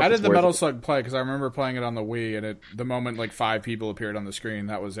 I don't know. How if did it's the worth Metal it. Slug play? Because I remember playing it on the Wii, and the moment like 5 people appeared on the screen,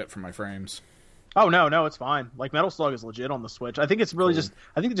 that was it for my frames. Oh no, it's fine. Like Metal Slug is legit on the Switch. I think it's really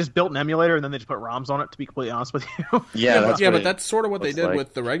I think they just built an emulator and then they just put ROMs on it. To be completely honest with you. Yeah, but that's sort of what they looks did like.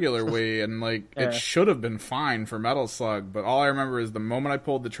 with the regular Wii, and like it should have been fine for Metal Slug. But all I remember is the moment I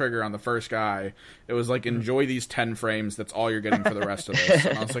pulled the trigger on the first guy, it was like, enjoy these 10 frames. That's all you're getting for the rest of this.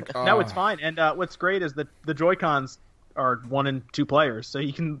 And I was like, oh. No, it's fine. And what's great is that the Joy-Cons are 1 and 2 players, so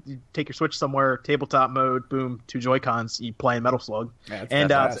you take your Switch somewhere, tabletop mode, boom, 2 Joy-Cons, you play in Metal Slug. Yeah, it's and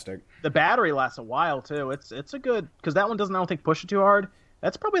fantastic. The battery lasts a while too. It's a good, because that one doesn't, I don't think, push it too hard.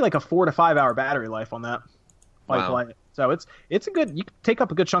 That's probably like a 4 to 5 hour battery life on that. While you play it. So it's a good. You can take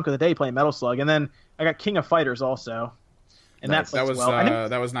up a good chunk of the day playing Metal Slug, and then I got King of Fighters also, and Nice. that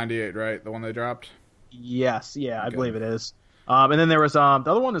that was 98, right? The one they dropped. Yes, yeah, I believe it is. And then there was the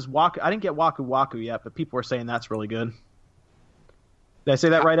other one is Waku. I didn't get Waku Waku yet, but people were saying that's really good. Did I say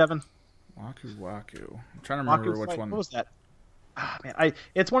that right, Evan? Waku Waku. I'm trying to remember which one. What was that? Man,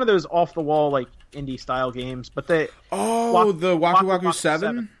 it's one of those off the wall like indie style games, but they. Oh, the Waku Waku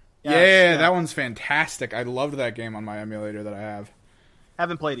 7? Yes, yeah, that one's fantastic. I loved that game on my emulator that I have.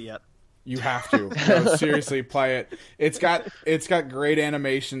 Haven't played it yet. You have to. No, seriously, play it. It's got great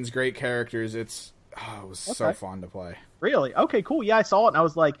animations, great characters. It was so fun to play. Really? Okay, cool. Yeah, I saw it and I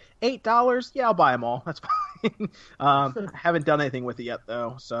was like, $8? Yeah, I'll buy them all. That's fine. Haven't done anything with it yet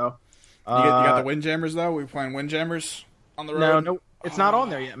though. So you got the Windjammers though? We playing Windjammers on the road? No, it's not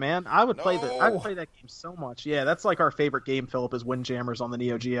on there yet, man. I would play that game so much. Yeah, that's like our favorite game, Philip, is Windjammers on the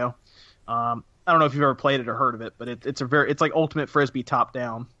Neo Geo. I don't know if you've ever played it or heard of it, but it's like Ultimate Frisbee top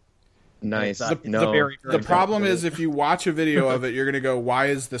down. Nice. The problem is if you watch a video of it, you're gonna go, "Why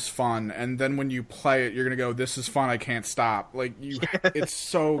is this fun?" And then when you play it, you're gonna go, "This is fun. I can't stop." Like it's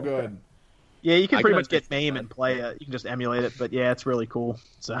so good. Yeah, you can pretty much get MAME and play it. You can just emulate it, but yeah, it's really cool.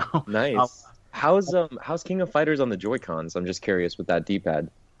 So nice. How's King of Fighters on the Joy-Cons? I'm just curious with that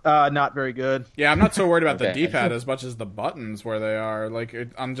D-pad. Not very good. Yeah, I'm not so worried about the D-pad as much as the buttons where they are. Like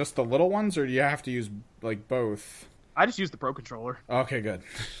on just the little ones, or do you have to use like both? I just use the Pro Controller. Okay, good.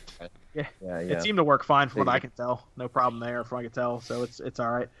 Yeah. It seemed to work fine from what I can tell. No problem there from what I can tell, so it's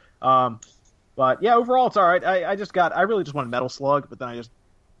all right. But yeah, overall it's all right. I really just wanted Metal Slug, but then I just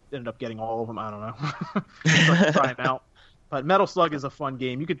ended up getting all of them. I don't know. Just try them out. But Metal Slug is a fun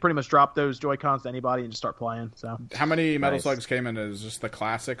game. You could pretty much drop those Joy-Cons to anybody and just start playing. So how many Metal Slugs came in? Is just the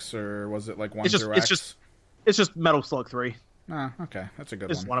classics, or was it like 1 through X? It's just Metal Slug 3. Oh, okay, that's a good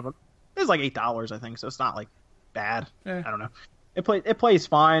one. It's one of them. It's like $8, I think, so it's not like bad. Eh. I don't know. It plays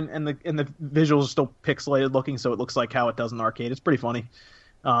fine, and the visuals are still pixelated looking, so it looks like how it does in the arcade. It's pretty funny.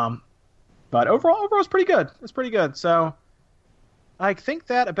 But overall, it's pretty good. It's pretty good. So I think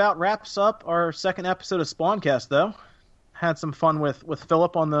that about wraps up our second episode of Spawncast, though. Had some fun with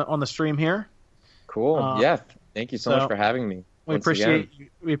Philip on the stream here. Cool. Yeah. Thank you so much for having me. We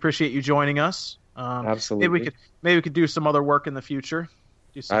appreciate you joining us. Absolutely. Maybe we could do some other work in the future.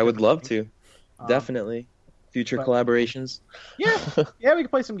 I would love to. Definitely. Future collaborations. Yeah, we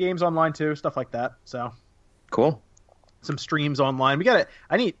could play some games online too, stuff like that. So cool. Some streams online.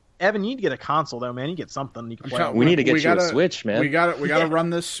 Evan, you need to get a console though, man. You get something you can play. We need to get you a Switch, man. We gotta run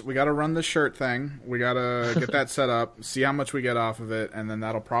this. We gotta run the shirt thing. We gotta get that set up. See how much we get off of it, and then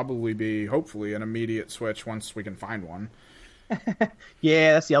that'll probably be hopefully an immediate Switch once we can find one.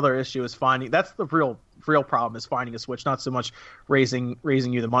 Yeah, that's the other issue is finding. That's the real problem is finding a Switch. Not so much raising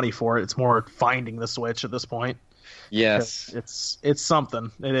you the money for it. It's more finding the Switch at this point. Yes, it's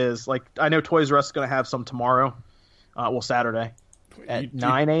something. It is. Like I know Toys R Us is going to have some tomorrow. Saturday at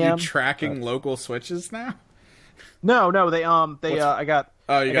 9 a.m. You tracking local Switches now? No. They I got.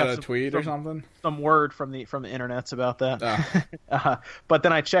 Oh, you got a tweet or something? Some word from the internets about that. Oh. But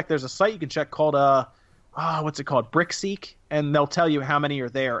then I checked. There's a site you can check called what's it called? BrickSeek, and they'll tell you how many are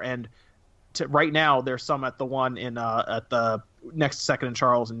there. And right now, there's some at the one in at the next to Second and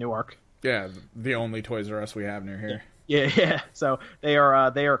Charles in Newark. Yeah, the only Toys R Us we have near here. Yeah. So they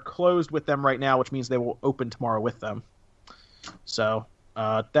are closed with them right now, which means they will open tomorrow with them. So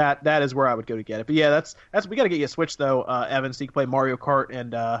that is where I would go to get it. But yeah, that's we got to get you a Switch though, Evan, so you can play Mario Kart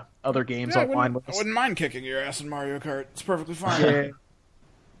and other games online with us. I wouldn't mind kicking your ass in Mario Kart. It's perfectly fine.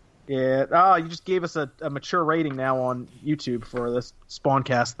 Yeah. Oh, you just gave us a mature rating now on YouTube for this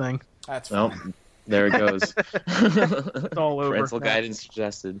Spawncast thing. That's fine. Well, there it goes. It's all over. Parental guidance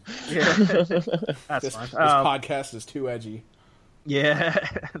suggested. Yeah. That's this fine. This podcast is too edgy. Yeah,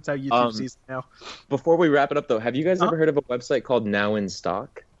 that's how YouTube sees it now. Before we wrap it up, though, have you guys ever heard of a website called Now in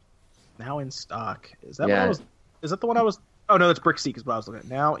Stock? Now in Stock. Is that what I was? Is that the one I was? Oh no, that's BrickSeek is what I was looking at.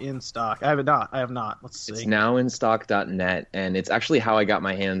 Now in Stock. I have not. Let's see. It's nowinstock.net, and it's actually how I got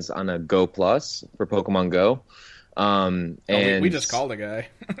my hands on a Go Plus for Pokemon Go. And we just called a guy.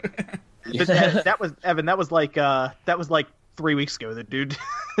 that was Evan. That was like 3 weeks ago. The dude.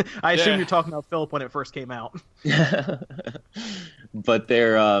 I assume you're talking about Philip when it first came out. But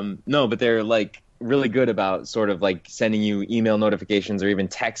they're like really good about sort of like sending you email notifications or even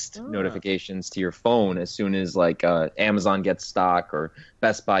text notifications to your phone as soon as like Amazon gets stock or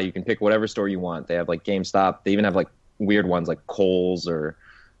Best Buy. You can pick whatever store you want. They have like GameStop. They even have like weird ones like Kohl's or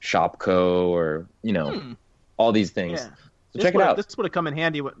Shopko or all these things. Yeah. So check it out. This would have come in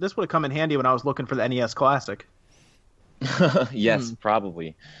handy. This would have come in handy when I was looking for the NES Classic. Yes,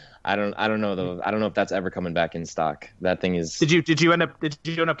 probably. I don't know though. I don't know if that's ever coming back in stock. That thing is. Did you end up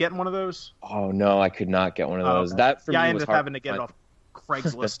getting one of those? Oh no, I could not get one of those. That for me I was ended up hard having to get it off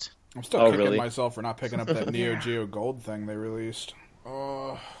Craigslist. I'm still kicking myself for not picking up that Neo Geo Gold thing they released.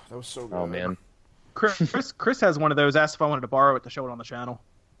 Oh, that was so good. Oh man. Chris has one of those. Asked if I wanted to borrow it to show it on the channel.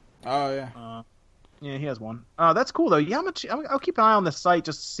 Oh yeah. Yeah, he has one. That's cool though. Yeah, I'll keep an eye on this site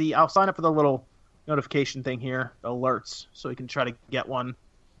just to see. I'll sign up for the little notification thing here, alerts, so we can try to get one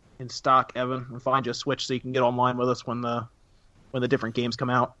in stock, Evan, and find you a Switch so you can get online with us when the different games come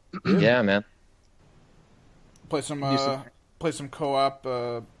out. Yeah, man. Play some co-op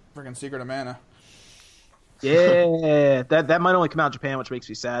friggin' Secret of Mana. Yeah, that might only come out in Japan, which makes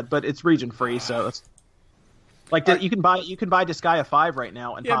me sad, but it's region free, so it's like you can buy Disgaea 5 right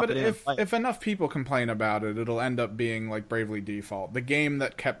now and pop it in. But if enough people complain about it, it'll end up being like Bravely Default, the game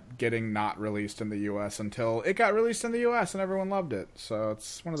that kept getting not released in the US until it got released in the US and everyone loved it. So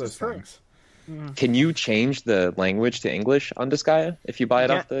it's one of those things. Can you change the language to English on Disgaea if you buy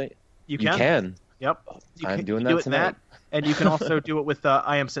it off the? You can. Yep. I'm doing that tonight. And you can also do it with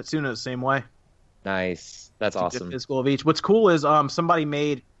I Am Setsuna the same way. Nice. That's awesome. Physical of each. What's cool is somebody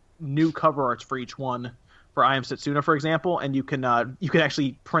made new cover arts for each one. For I Am Setsuna, for example, and you can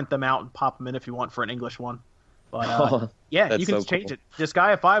actually print them out and pop them in if you want for an English one. But yeah, you can change it.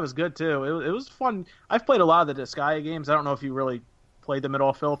 Disgaea 5 was good too. It was fun. I've played a lot of the Disgaea games. I don't know if you really played them at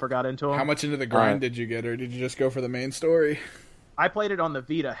all, Philip, or got into them. How much into the grind did you get, or did you just go for the main story? I played it on the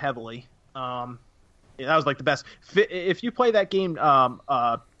Vita heavily. That was like the best. If you play that game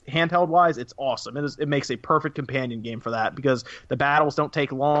handheld wise, it's awesome. It makes a perfect companion game for that because the battles don't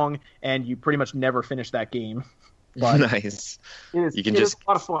take long and you pretty much never finish that game. But nice. You can just a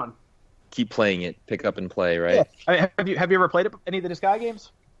lot of fun. Keep playing it, pick up and play, right? Yeah. I mean, have you ever played any of the Disgaea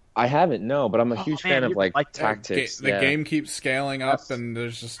games? I haven't, no, but I'm a huge fan of like tactics. The game keeps scaling up, and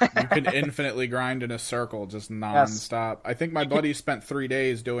there's just you can infinitely grind in a circle, just nonstop. I think my buddy spent 3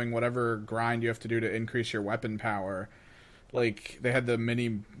 days doing whatever grind you have to do to increase your weapon power. Like they had the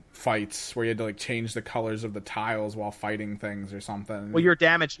mini fights where you had to like change the colors of the tiles while fighting things or something. Well, your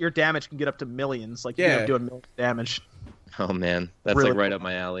damage can get up to millions. Like you end up doing millions of damage. Oh man, that's really like right up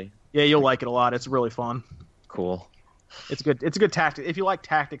my alley. Yeah, you'll like it a lot. It's really fun. Cool. It's good. It's a good tactic. If you like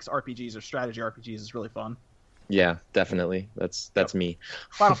tactics RPGs or strategy RPGs, it's really fun. Yeah, definitely. That's me.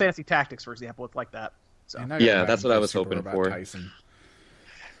 Final Fantasy Tactics, for example, it's like that. So yeah, that's what I was hoping for.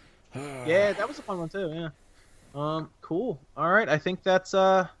 Yeah, that was a fun one too. Yeah. Cool. All right, I think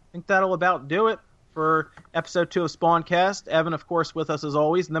that'll about do it for episode 2 of Spawncast. Evan, of course, with us as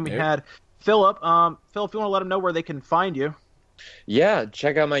always, and then we had Philip. Phil, if you want to let them know where they can find you. Yeah,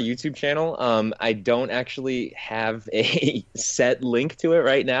 check out my YouTube channel. I don't actually have a set link to it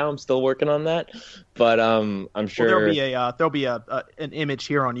right now. I'm still working on that, but I'm sure there'll be an image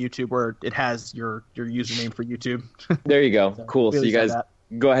here on YouTube where it has your username for YouTube. There you go. Cool. So you guys that.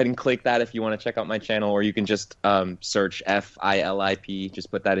 Go ahead and click that if you want to check out my channel, or you can just search FILIP. Just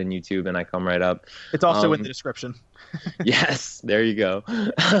put that in YouTube, and I come right up. It's also in the description. Yes, there you go.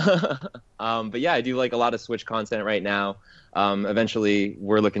 But yeah, I do like a lot of Switch content right now. Eventually,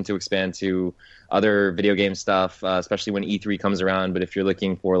 we're looking to expand to other video game stuff, especially when E3 comes around. But if you're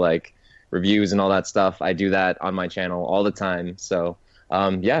looking for like reviews and all that stuff, I do that on my channel all the time. So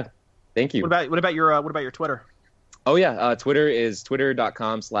yeah, thank you. What about your Twitter? Oh yeah, Twitter is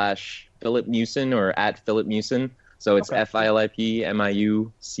twitter.com/Philip Mewson or @PhilipMewson. So it's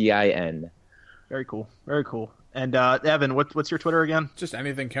FILIPMIUCIN. Very cool. Very cool. And Evan, what's your Twitter again? Just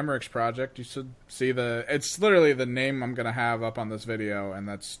anything Kimmerix Project. You should see it's literally the name I'm gonna have up on this video, and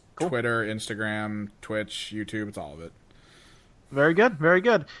that's cool. Twitter, Instagram, Twitch, YouTube. It's all of it. Very good, very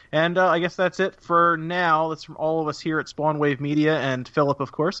good. And I guess that's it for now. That's from all of us here at Spawnwave Media and Philip,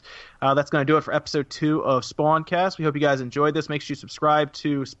 of course. That's going to do it for episode 2 of Spawncast. We hope you guys enjoyed this. Make sure you subscribe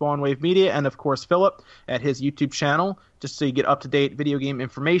to Spawnwave Media and, of course, Philip at his YouTube channel, just so you get up-to-date video game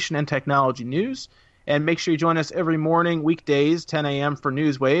information and technology news. And make sure you join us every morning, weekdays, 10 a.m. for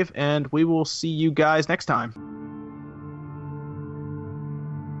Newswave. And we will see you guys next time.